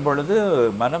துன்பங்கள் வரும்பொழுது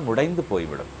மனம் உடைந்து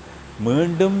போய்விடும்.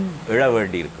 மீண்டும் எழ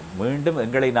வேண்டியிருக்கும், மீண்டும்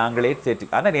எங்களை நாங்களே தேற்றி.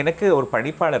 ஆனால் எனக்கு ஒரு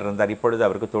பணிப்பாளர் இருந்தார், இப்பொழுது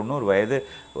அவருக்கு 90 வயது,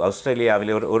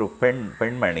 ஆஸ்திரேலியாவில் ஒரு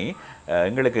பெண்மணி.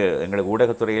 எங்களுக்கு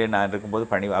ஊடகத்துறையிலே நான்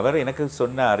இருக்கும்போது அவர் எனக்கு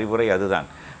சொன்ன அறிவுரை அதுதான்.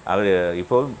 அவர்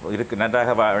இப்போது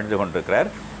நன்றாக வாழ்ந்து கொண்டிருக்கிறார்.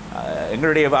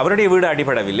 அவருடைய வீடு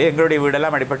அடிபடவில்லை, எங்களுடைய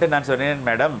வீடெல்லாம் அடிபட்டு. நான் சொன்னேன்,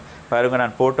 மேடம் பாருங்க,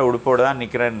 நான் போட்ட உடுப்போடு தான்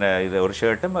நிற்கிறேன், இது ஒரு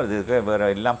ஷர்ட்டும் அதுக்கு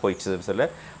வேறு எல்லாம் போயிடுச்சுன்னு சொல்ல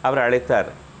அவர்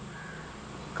அழைத்தார்.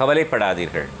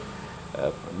 கவலைப்படாதீர்கள்,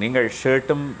 நீங்கள்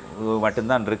ஷர்ட்டும்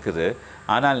மட்டும்தான் இருக்குது,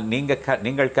 ஆனால்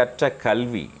நீங்கள் கற்ற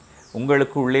கல்வி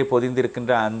உங்களுக்கு உள்ளே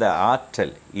பொதிந்திருக்கின்ற அந்த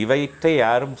ஆற்றல், இவற்றை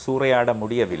யாரும் சூறையாட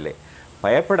முடியவில்லை.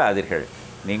 பயப்படாதீர்கள்,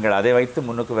 நீங்கள் அதை வைத்து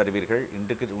முன்னுக்கு வருவீர்கள்.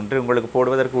 இன்று உங்களுக்கு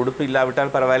போடுவதற்கு உடுப்பு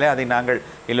இல்லாவிட்டால் பரவாயில்ல, அதை நாங்கள்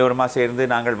எல்லோருமா சேர்ந்து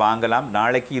நாங்கள் வாங்கலாம்.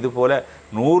 நாளைக்கு இது போல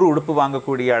 100 உடுப்பு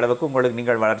வாங்கக்கூடிய அளவுக்கு உங்களுக்கு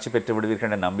நீங்கள் வளர்ச்சி பெற்று விடுவீர்கள்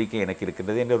என்ற நம்பிக்கை எனக்கு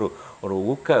இருக்கின்றது என்ற ஒரு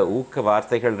ஊக்க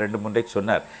வார்த்தைகள் 2-3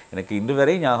 சொன்னார். எனக்கு இன்று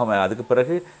வரை ஞாபகம். அதுக்கு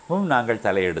பிறகும் நாங்கள்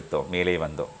தலையெடுத்தோம், மேலே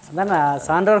வந்தோம். அதான்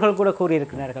சான்றோர்கள் கூட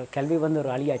கூறியிருக்கிறார்கள், கல்வி வந்து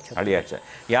ஒரு அழியாச்சு.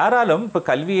 யாராலும் இப்போ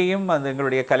கல்வியையும் அந்த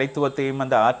எங்களுடைய கலைத்துவத்தையும்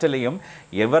அந்த ஆற்றலையும்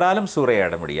எவராலும்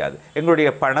சூறையாட முடியாது. எங்களுடைய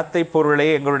பணத்தை, பொருளை,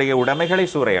 எங்களுடைய உடைமைகளை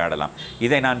சூறையாடலாம்.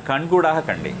 இதை நான் கண்கூடாக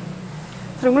கண்டேன்.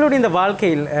 உங்களுடைய இந்த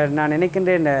வாழ்க்கையில் நான்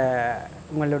நினைக்கின்றேன்,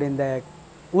 உங்களுடைய இந்த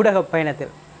ஊடக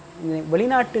பயணத்தில்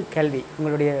வெளிநாட்டு கல்வி,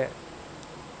 உங்களுடைய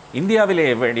இந்தியாவிலே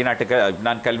வெளிநாட்டுக்கு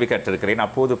நான் கல்வி கற்றிருக்கிறேன்.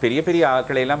 அப்போது பெரிய பெரிய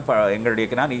ஆட்களையெல்லாம்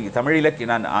எங்களுடைய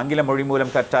நான் ஆங்கில மொழி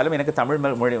மூலம் கற்றாலும் எனக்கு தமிழ்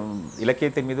மொழி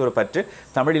இலக்கியத்தின் மீது ஒரு பற்று.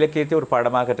 தமிழ் இலக்கியத்தை ஒரு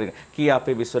பாடமாக கற்றிருக்கேன்.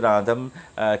 கி.ஆ.பி. விஸ்வநாதம்,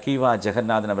 கி.வா.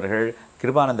 ஜெகநாதன் அவர்கள்,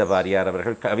 கிருபானந்த வாரியார்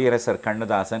அவர்கள், கவியரசர்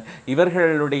கண்ணதாசன்,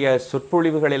 இவர்களுடைய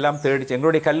சொற்பொழிவுகள் எல்லாம் தேடி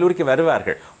எங்களுடைய கல்லூரிக்கு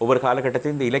வருவார்கள் ஒவ்வொரு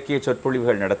காலகட்டத்தில் இந்த இலக்கிய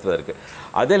சொற்பொழிவுகள் நடத்துவதற்கு.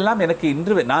 அதெல்லாம் எனக்கு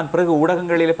இன்று நான் பிறகு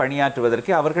ஊடகங்களில்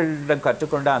பணியாற்றுவதற்கு அவர்களிடம்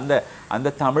கற்றுக்கொண்ட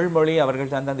அந்த தமிழ் மொழி,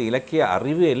 அவர்கள் தந்த அந்த இலக்கிய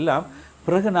அறிவு எல்லாம்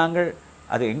பிறகு நாங்கள்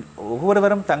அது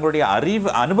ஒவ்வொருவரும் தங்களுடைய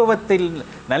அனுபவத்தில்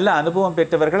நல்ல அனுபவம்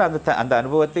பெற்றவர்கள் அந்த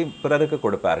அனுபவத்தை பிறருக்கு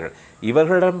கொடுப்பார்கள்.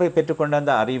 இவர்களிடம் பெற்றுக்கொண்ட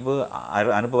அந்த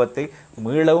அனுபவத்தை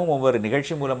மீளவும் ஒவ்வொரு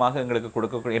நிகழ்ச்சி மூலமாக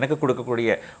எனக்கு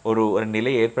கொடுக்கக்கூடிய ஒரு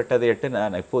நிலை ஏற்பட்டதை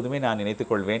நான் எப்போதுமே நான்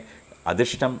நினைத்துக் கொள்வேன்.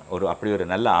 அதிர்ஷ்டம், அப்படி ஒரு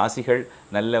நல்ல ஆசிகள்,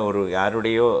 நல்ல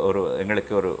யாருடையோ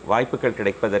எங்களுக்கு ஒரு வாய்ப்புகள்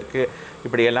கிடைப்பதற்கு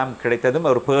இப்படியெல்லாம்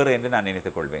கிடைத்ததும் ஒரு பேறு என்று நான்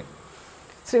நினைத்துக் கொள்வேன்.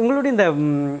 சரி, உங்களுடைய இந்த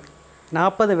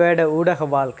 40 வருட ஊடக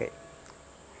வாழ்க்கை,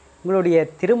 உங்களுடைய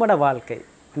திருமண வாழ்க்கை,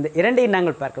 இந்த இரண்டையும்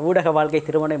நாங்கள் பார்க்க, ஊடக வாழ்க்கை,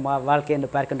 திருமண வாழ்க்கை என்று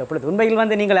பார்க்கின்ற பொழுது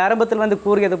உண்மையில் நீங்கள் ஆரம்பத்தில்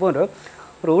கூறியது போன்று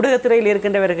ஒரு ஊடகத்துறையில்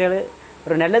இருக்கின்றவர்கள்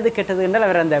ஒரு நல்லது கெட்டது என்றால்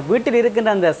அவர் அந்த வீட்டில்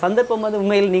இருக்கின்ற அந்த சந்தர்ப்பம்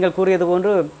உண்மையில் நீங்கள் கூறியது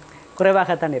போன்று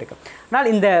குறைவாகத்தான் இருக்கும்.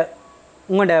 ஆனால் இந்த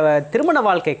உங்களுடைய திருமண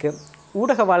வாழ்க்கைக்கு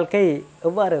ஊடக வாழ்க்கை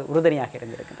எவ்வாறு உறுதுணையாக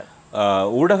இருந்திருக்கின்றது?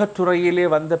 ஊடகத்துறையிலே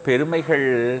வந்த பெருமைகள்,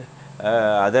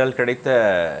 அதில் கிடைத்த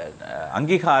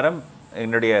அங்கீகாரம்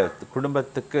என்னுடைய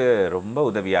குடும்பத்துக்கு ரொம்ப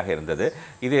உதவியாக இருந்தது.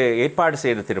 இது ஏற்பாடு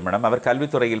செய்த திருமணம். அவர்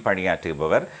கல்வித்துறையில்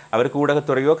பணியாற்றுபவர். அவருக்கு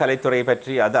ஊடகத்துறையோ கலைத்துறையை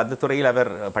பற்றி அந்த துறையில் அவர்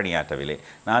பணியாற்றவில்லை.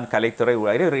 நான் கலைத்துறை.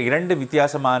 2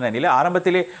 வித்தியாசமான நிலை.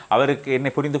 ஆரம்பத்திலே அவருக்கு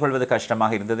என்னை புரிந்து கொள்வது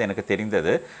கஷ்டமாக இருந்தது, எனக்கு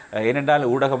தெரிந்தது. ஏனென்றால்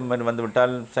ஊடகம்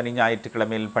வந்துவிட்டால் சனி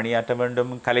ஞாயிற்றுக்கிழமையில் பணியாற்ற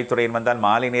வேண்டும், கலைத்துறையில் வந்தால்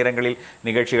மாலை நேரங்களில்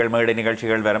நிகழ்ச்சிகள், மேடை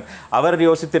நிகழ்ச்சிகள் வரும். அவர்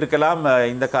யோசித்திருக்கலாம்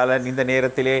இந்த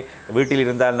நேரத்திலே வீட்டில்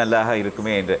இருந்தால் நல்லாக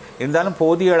இருக்குமே என்று. இருந்தாலும்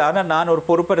போதியளான நான் ஒரு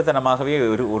பொறுப்பறுத்தனமாகவே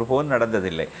ஒருபோதும்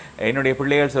நடந்ததில்லை. என்னுடைய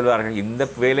பிள்ளைகள் சொல்வார்கள், இந்த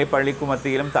வேலை பள்ளிக்கு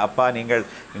மத்தியிலும் அப்பா நீங்கள்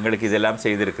எங்களுக்கு இதெல்லாம்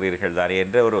செய்திருக்கிறீர்கள் தானே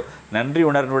என்ற ஒரு நன்றி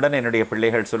உணர்வுடன் என்னுடைய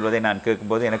பிள்ளைகள் சொல்வதை நான்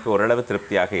கேட்கும்போது எனக்கு ஓரளவு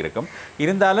திருப்தியாக இருக்கும்.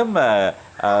 இருந்தாலும்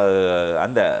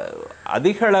அந்த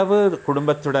அதிகளவு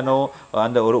குடும்பத்துடனோ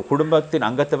அந்த ஒரு குடும்பத்தின்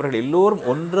அங்கத்தவர்கள் எல்லோரும்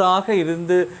ஒன்றாக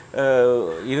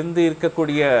இருந்து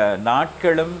இருக்கக்கூடிய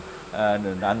நாட்களும்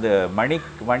அந்த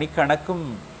மணிக்கணக்கும்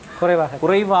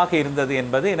குறைவாக இருந்தது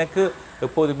என்பது எனக்கு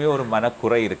எப்போதுமே ஒரு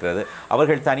மனக்குறை இருக்கிறது.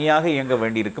 அவர்கள் தனியாக இயங்க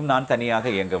வேண்டியிருக்கும், நான் தனியாக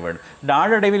இயங்க வேண்டும்.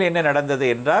 நாளடைவில் என்ன நடந்தது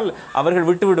என்றால் அவர்கள்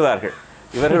விட்டு விடுவார்கள்.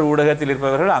 இவர்கள் ஊடகத்தில்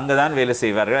இருப்பவர்கள் அங்கே தான் வேலை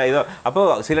செய்வார்கள். ஏதோ அப்போ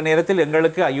சில நேரத்தில்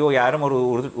எங்களுக்கு ஐயோ யாரும்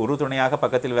ஒரு துணையாக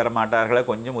பக்கத்தில் வர மாட்டார்களா,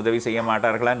 கொஞ்சம் உதவி செய்ய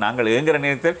மாட்டார்களா, நாங்கள் இயங்குகிற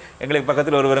நேரத்தில் எங்களுக்கு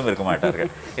பக்கத்தில் ஒருவரும் இருக்க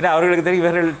மாட்டார்கள். ஏன்னா அவர்களுக்கு தெரியும்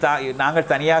இவர்கள் நாங்கள்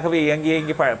தனியாகவே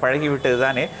இயங்கி பழகிவிட்டது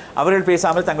தானே. அவர்கள்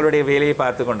பேசாமல் தங்களுடைய வேலையை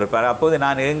பார்த்து கொண்டிருப்பார். அப்போது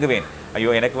நான் இயங்குவேன்,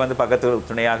 ஐயோ எனக்கு பக்கத்து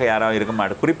துணையாக யாராவது இருக்க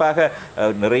மாட்டார். குறிப்பாக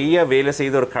நிறைய வேலை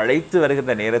செய்து ஒரு களைத்து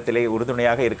வருகின்ற நேரத்திலே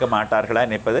உறுதுணையாக இருக்க மாட்டார்களா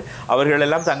நினைப்பது. அவர்கள்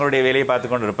எல்லாம் தங்களுடைய வேலையை பார்த்து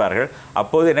கொண்டிருப்பார்கள்.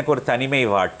 அப்போது எனக்கு ஒரு தனிமை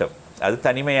வாட்டும், அது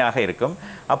தனிமையாக இருக்கும்.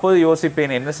 அப்போது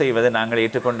யோசிப்பேன், என்ன செய்வது, நாங்கள்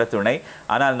ஏற்றுக்கொண்ட துணை,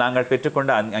 ஆனால் நாங்கள்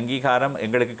பெற்றுக்கொண்ட அங்கீகாரம்,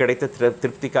 எங்களுக்கு கிடைத்த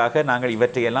திருப்திக்காக நாங்கள்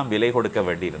இவற்றையெல்லாம் விலை கொடுக்க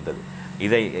வேண்டியிருந்தது.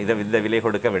 இந்த விலை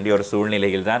கொடுக்க வேண்டிய ஒரு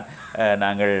சூழ்நிலையில் தான்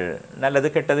நாங்கள் நல்லது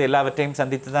கெட்டது எல்லாவற்றையும்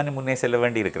சந்தித்து தான் முன்னே செல்ல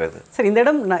வேண்டி இருக்கிறது. சரி,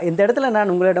 இந்த இடத்துல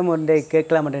நான் உங்களிடம் ஒன்றை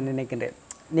கேட்கலாம் என்று நினைக்கின்றேன்.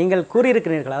 நீங்கள்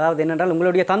கூறியிருக்கிறீர்கள், அதாவது என்னென்றால்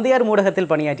உங்களுடைய தந்தையார் ஊடகத்தில்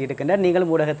பணியாற்றி இருக்கின்றார்,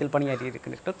 நீங்களும் ஊடகத்தில் பணியாற்றி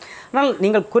இருக்கிறீர்கள். ஆனால்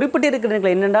நீங்கள்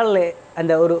குறிப்பிட்டிருக்கிறீர்கள் என்னென்றால்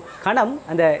அந்த ஒரு கணம்,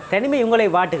 அந்த தனிமை உங்களை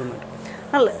வாட்டுகின்றது.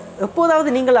 ஆனால்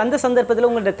எப்போதாவது நீங்கள் அந்த சந்தர்ப்பத்தில்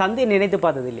உங்களுடைய தந்தையை நினைத்து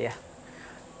பார்த்தது இல்லையா?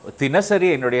 தினசரி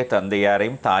என்னுடைய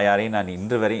தந்தையாரையும் தாயாரையும் நான்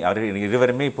இன்று வரை அவர்கள்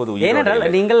இருவருமே இப்போது ஏனென்றால்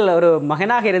நீங்கள் ஒரு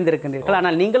மகனாக இருந்திருக்கின்றீர்கள்,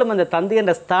 ஆனால் நீங்களும் அந்த தந்தை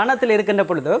என்ற ஸ்தானத்தில் இருக்கின்ற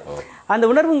பொழுது அந்த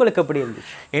உணர்வு உங்களுக்கு எப்படி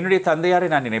இருந்துச்சு? என்னுடைய தந்தையாரை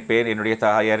நான் நினைப்பேன், என்னுடைய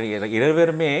தாயார்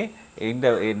இருவருமே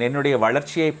என்னுடைய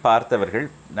வளர்ச்சியை பார்த்தவர்கள்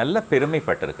நல்ல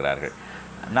பெருமைப்பட்டிருக்கிறார்கள்.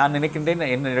 நான் நினைக்கின்றேன்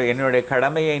என்னுடைய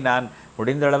கடமையை நான்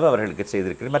முடிந்த அளவு அவர்களுக்கு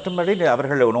செய்திருக்கிறேன். மற்றபடி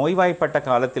அவர்கள் நோய்வாய்ப்பட்ட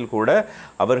காலத்தில் கூட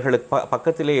அவர்களுக்கு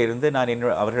பக்கத்திலே இருந்து நான்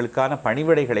அவர்களுக்கான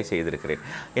பணிவிடைகளை செய்திருக்கிறேன்.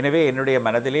 எனவே என்னுடைய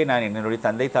மனதிலே நான் என்னுடைய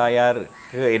தந்தை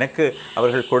தாயாருக்கு எனக்கு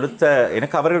அவர்கள்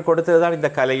கொடுத்தது தான்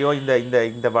இந்த கலையோ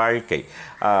இந்த வாழ்க்கை.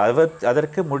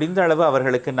 அதற்கு முடிந்த அளவு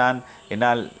அவர்களுக்கு நான்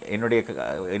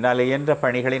என்னால் இயன்ற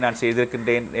பணிகளை நான்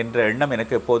செய்திருக்கின்றேன் என்ற எண்ணம்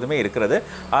எனக்கு எப்போதுமே இருக்கிறது.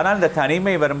 ஆனால் இந்த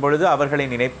தனிமை வரும்பொழுது அவர்களை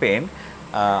நினைப்பேன்,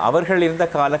 அவர்கள் இருந்த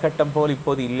காலகட்டம் போல்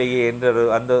இப்போது இல்லையே என்ற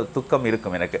அந்த துக்கம்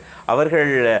இருக்கும் எனக்கு.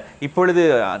 அவர்கள் இப்பொழுது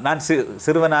நான்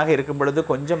சிறுவனாக இருக்கும் பொழுது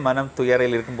கொஞ்சம் மனம்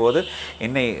துயரில் இருக்கும்போது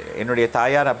என்னுடைய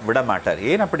தாயார் விட மாட்டார்.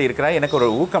 ஏன் அப்படி இருக்கிறார், எனக்கு ஒரு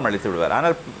ஊக்கம் அளித்து விடுவார்.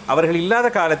 ஆனால் அவர்கள் இல்லாத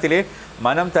காலத்திலே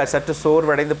மனம் சற்று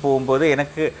சோர்வடைந்து போகும்போது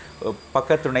எனக்கு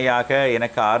பக்கத்துணையாக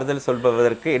எனக்கு ஆறுதல்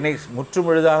சொல்பவதற்கு என்னை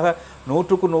முற்றுமுழுதாக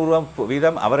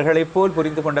 100% அவர்களைப் போல்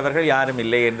புரிந்து கொண்டவர்கள் யாரும்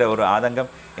இல்லை என்ற ஒரு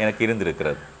ஆதங்கம் எனக்கு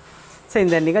இருந்திருக்கிறது. சரி,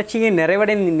 இந்த நிகழ்ச்சியின்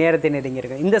நிறைவடைந்த நேரத்தை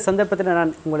நெருங்கியிருக்கேன். இந்த சந்தர்ப்பத்தில்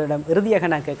நான் உங்களிடம் இறுதியாக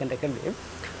நான் கேட்கின்ற கேள்வி,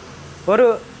 ஒரு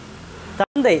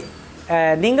தந்தை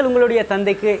நீங்கள் உங்களுடைய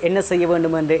தந்தைக்கு என்ன செய்ய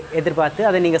வேண்டும் என்று எதிர்பார்த்து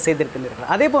அதை நீங்கள்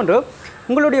செய்திருக்கின்றீர்கள். அதே போன்று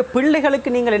உங்களுடைய பிள்ளைகளுக்கு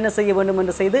நீங்கள் என்ன செய்ய வேண்டும்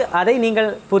என்று செய்து அதை நீங்கள்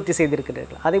பூர்த்தி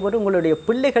செய்திருக்கிறீர்கள். அதே போன்று உங்களுடைய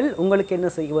பிள்ளைகள் உங்களுக்கு என்ன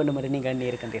செய்ய வேண்டும் என்று நீங்கள் எண்ணி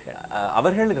இருக்கின்றீர்கள்.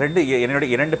 அவர்கள்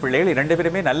என்னுடைய 2 பிள்ளைகள் 2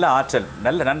 பேருமே நல்ல ஆற்றல்,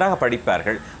 நன்றாக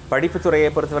படிப்பார்கள். படிப்பு துறையை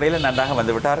பொறுத்தவரையில் நன்றாக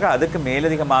வந்துவிட்டார்கள். அதுக்கு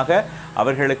மேலதிகமாக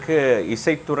அவர்களுக்கு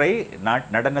இசைத்துறை,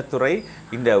 நடனத்துறை,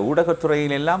 இந்த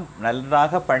ஊடகத்துறையிலெல்லாம்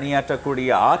நன்றாக பணியாற்றக்கூடிய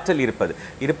ஆற்றல்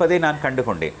இருப்பதை நான்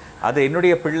கண்டுகொண்டேன். அது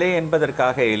என்னுடைய பிள்ளை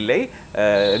என்பதற்காக இல்லை,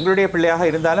 எங்களுடைய பிள்ளையாக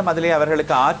இருந்தாலும் அதிலே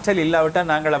அவர்களுக்கு ஆற்றல் இல்லாவிட்டால்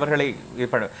நாங்கள் அவர்களை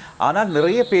ஆனால்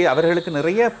அவர்களுக்கு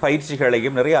நிறைய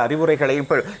பயிற்சிகளையும் நிறைய அறிவுரைகளையும்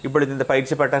இப்பொழுது இந்த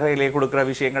பயிற்சி பட்டறையிலே கொடுக்குற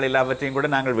விஷயங்கள் எல்லாவற்றையும் கூட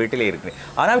நாங்கள் வீட்டிலே இருக்கிறேன்.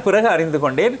 ஆனால் பிறகு அறிந்து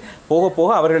கொண்டேன், போக போக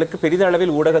அவர்களுக்கு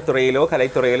பெரிதளவில் ஊடகத்துறையிலோ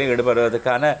கலைத்துறையிலோ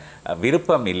ஈடுபடுவதற்கான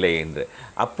விருப்பம் இல்லை என்று.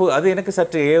 அது எனக்கு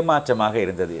சற்று ஏமாற்றமாக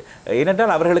இருந்தது.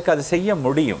 ஏனென்றால் அவர்களுக்கு அது செய்ய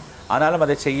முடியும், ஆனாலும்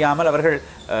அதை செய்யாமல் அவர்கள்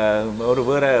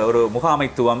ஒரு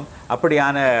முகாமைத்துவம்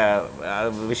அப்படியான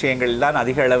விஷயங்கள் தான்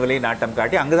அதிக அளவிலே நாட்டம்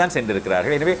காட்டி அங்குதான்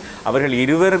சென்றிருக்கிறார்கள். எனவே அவர்கள்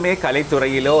இருவருமே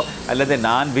கலைத்துறையிலோ அல்லது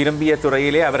நான் விரும்பிய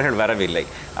துறையிலே அவர்கள் வரவில்லை.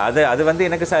 அது வந்து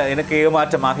எனக்கு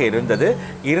ஏமாற்றமாக இருந்தது.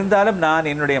 இருந்தாலும்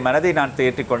நான் என்னுடைய மனதை நான்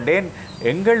தேற்றிக்கொண்டேன்,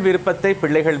 எங்கள் விருப்பத்தை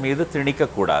பிள்ளைகள் மீது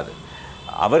திணிக்கக்கூடாது.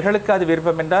 அவர்களுக்கு அது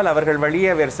விருப்பம் என்றால் அவர்கள்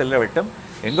வழியே வேறு செல்ல விட்டும்,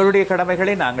 எங்களுடைய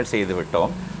கடமைகளை நாங்கள்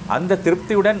செய்துவிட்டோம். அந்த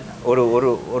திருப்தியுடன்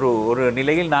ஒரு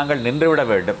நிலையில் நாங்கள் நின்றுவிட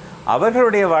வேண்டும்.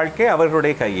 அவர்களுடைய வாழ்க்கை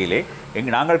அவர்களுடைய கையிலே.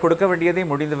 நாங்கள் கொடுக்க வேண்டியதை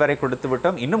முடிந்தவரை கொடுத்து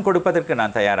விட்டோம். இன்னும் கொடுப்பதற்கு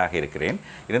நான் தயாராக இருக்கிறேன்.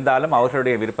 இருந்தாலும்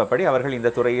அவர்களுடைய விருப்பப்படி அவர்கள்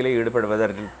இந்த துறையிலே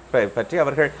ஈடுபடுவதற்கு பற்றி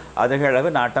அவர்கள் அதிக அளவு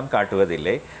நாட்டம்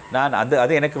காட்டுவதில்லை. நான்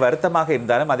அது எனக்கு வருத்தமாக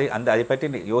இருந்தாலும் அதை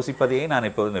பற்றி யோசிப்பதையே நான்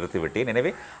இப்போது நிறுத்திவிட்டேன்.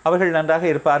 எனவே அவர்கள் நன்றாக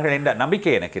இருப்பார்கள் என்ற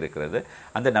நம்பிக்கை எனக்கு இருக்கிறது.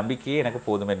 அந்த நம்பிக்கையை எனக்கு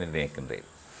போதுமே நினைக்கின்றேன்.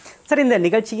 சரி, இந்த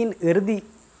நிகழ்ச்சியின் இறுதி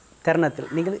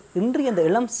தருணத்தில் நீங்கள் இன்றைய இந்த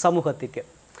இளம் சமூகத்திற்கு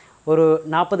ஒரு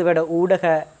 40 வருட ஊடக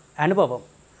அனுபவம்,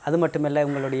 அது மட்டுமல்ல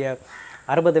உங்களுடைய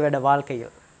 60 வருட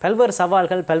வாழ்க்கையில் பல்வேறு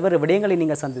சவால்கள், பல்வேறு விடயங்களை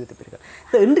நீங்கள் சந்தித்திருப்பீர்கள்.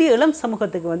 இந்த இன்றைய இளம்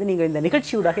சமூகத்துக்கு வந்து நீங்கள் இந்த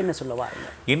நிகழ்ச்சியூடாக என்ன சொல்ல வாருங்க?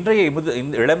 இன்றைய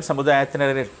இளம்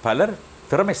சமுதாயத்தினர் பலர்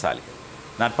திறமைசாலிகள்.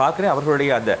 நான் பார்க்குறேன்,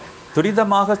 அவர்களுடைய அந்த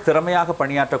துரிதமாக திறமையாக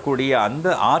பணியாற்றக்கூடிய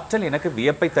அந்த ஆற்றல் எனக்கு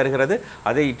வியப்பை தருகிறது.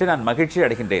 அதை இட்டு நான் மகிழ்ச்சி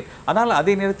அடைகின்றேன். ஆனால்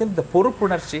அதே நேரத்தில் இந்த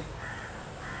பொறுப்புணர்ச்சி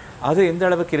அது எந்த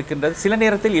அளவுக்கு இருக்கின்றது, சில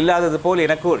நேரத்தில் இல்லாதது போல்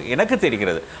எனக்கு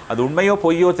தெரிகிறது. அது உண்மையோ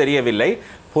பொய்யோ தெரியவில்லை.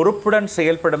 பொறுப்புடன்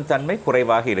செயல்படும் தன்மை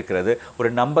குறைவாக இருக்கிறது. ஒரு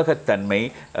நம்பகத்தன்மை.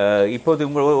 இப்போது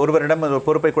ஒருவரிடம் ஒரு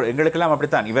பொறுப்பை எங்களுக்கெல்லாம்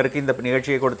அப்படித்தான், இவருக்கு இந்த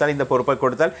நிகழ்ச்சியை கொடுத்தால், இந்த பொறுப்பை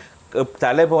கொடுத்தால்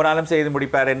தலை போனாலும் செய்து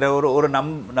முடிப்பார் என்ற ஒரு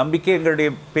நம்பிக்கை எங்களுடைய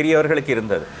பெரியவர்களுக்கு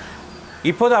இருந்தது.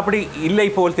 இப்போது அப்படி இல்லை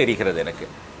போல் தெரிகிறது எனக்கு.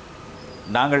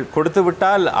 நாங்கள் கொடுத்து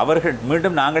விட்டால் அவர்கள்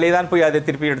மீண்டும் நாங்களே தான் போய் அதை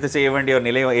திருப்பி எடுத்து செய்ய வேண்டிய ஒரு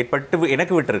நிலை ஏற்பட்டு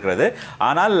எனக்கு விட்டிருக்கிறது.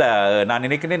 ஆனால் நான்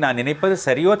நினைப்பது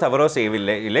சரியோ தவறோ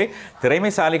இல்லை.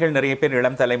 திறமைசாலிகள் நிறைய பேர்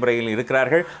இளம் தலைமுறையில்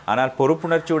இருக்கிறார்கள். ஆனால்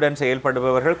பொறுப்புணர்ச்சியுடன்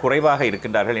செயல்படுபவர்கள் குறைவாக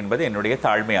இருக்கின்றார்கள் என்பது என்னுடைய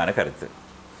தாழ்மையான கருத்து.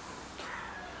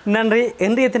 நன்றி.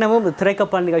 இன்றைய தினமும்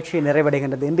திரைக்கப்பால் நிகழ்ச்சி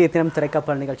நிறைவடைகின்றது. இன்றைய தினம்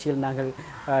திரைக்கப்பால் நிகழ்ச்சியில் நாங்கள்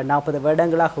 40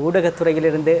 வருடங்களாக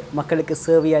ஊடகத்துறையிலிருந்து மக்களுக்கு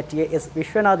சேவையாற்றிய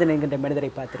விஸ்வநாதன் என்கின்ற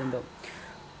மனிதரை பார்த்திருந்தோம்.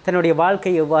 தன்னுடைய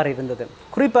வாழ்க்கை எவ்வாறு இருந்தது,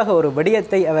 குறிப்பாக ஒரு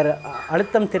விடயத்தை அவர்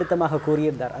அழுத்தம் திருத்தமாக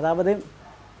கூறியிருந்தார். அதாவது,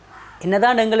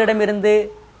 என்னதான் எங்களிடமிருந்து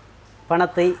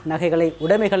பணத்தை, நகைகளை,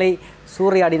 உடைமைகளை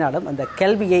சூறையாடினாலும் அந்த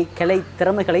கல்வியை, கலை,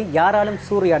 திறமைகளை யாராலும்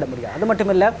சூறையாட முடியாது. அது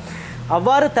மட்டுமல்ல,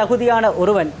 அவ்வாறு தகுதியான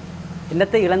ஒருவன்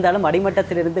என்னத்தை இழந்தாலும்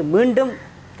அடிமட்டத்திலிருந்து மீண்டும்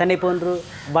தன்னை போன்று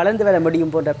வளர்ந்து வர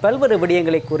முடியும் போன்ற பல்வேறு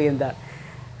விடயங்களை கூறியிருந்தார்.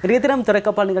 இன்றைய தினம்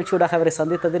திரைக்கப்பால் நிகழ்ச்சியூடாக அவரை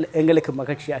சந்தித்ததில் எங்களுக்கு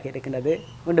மகிழ்ச்சியாக இருக்கின்றது.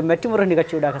 மீண்டும் மற்றொரு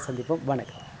நிகழ்ச்சியூடாக சந்திப்போம்.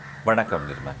 வணக்கம். வணக்கம்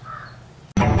நிர்மல்.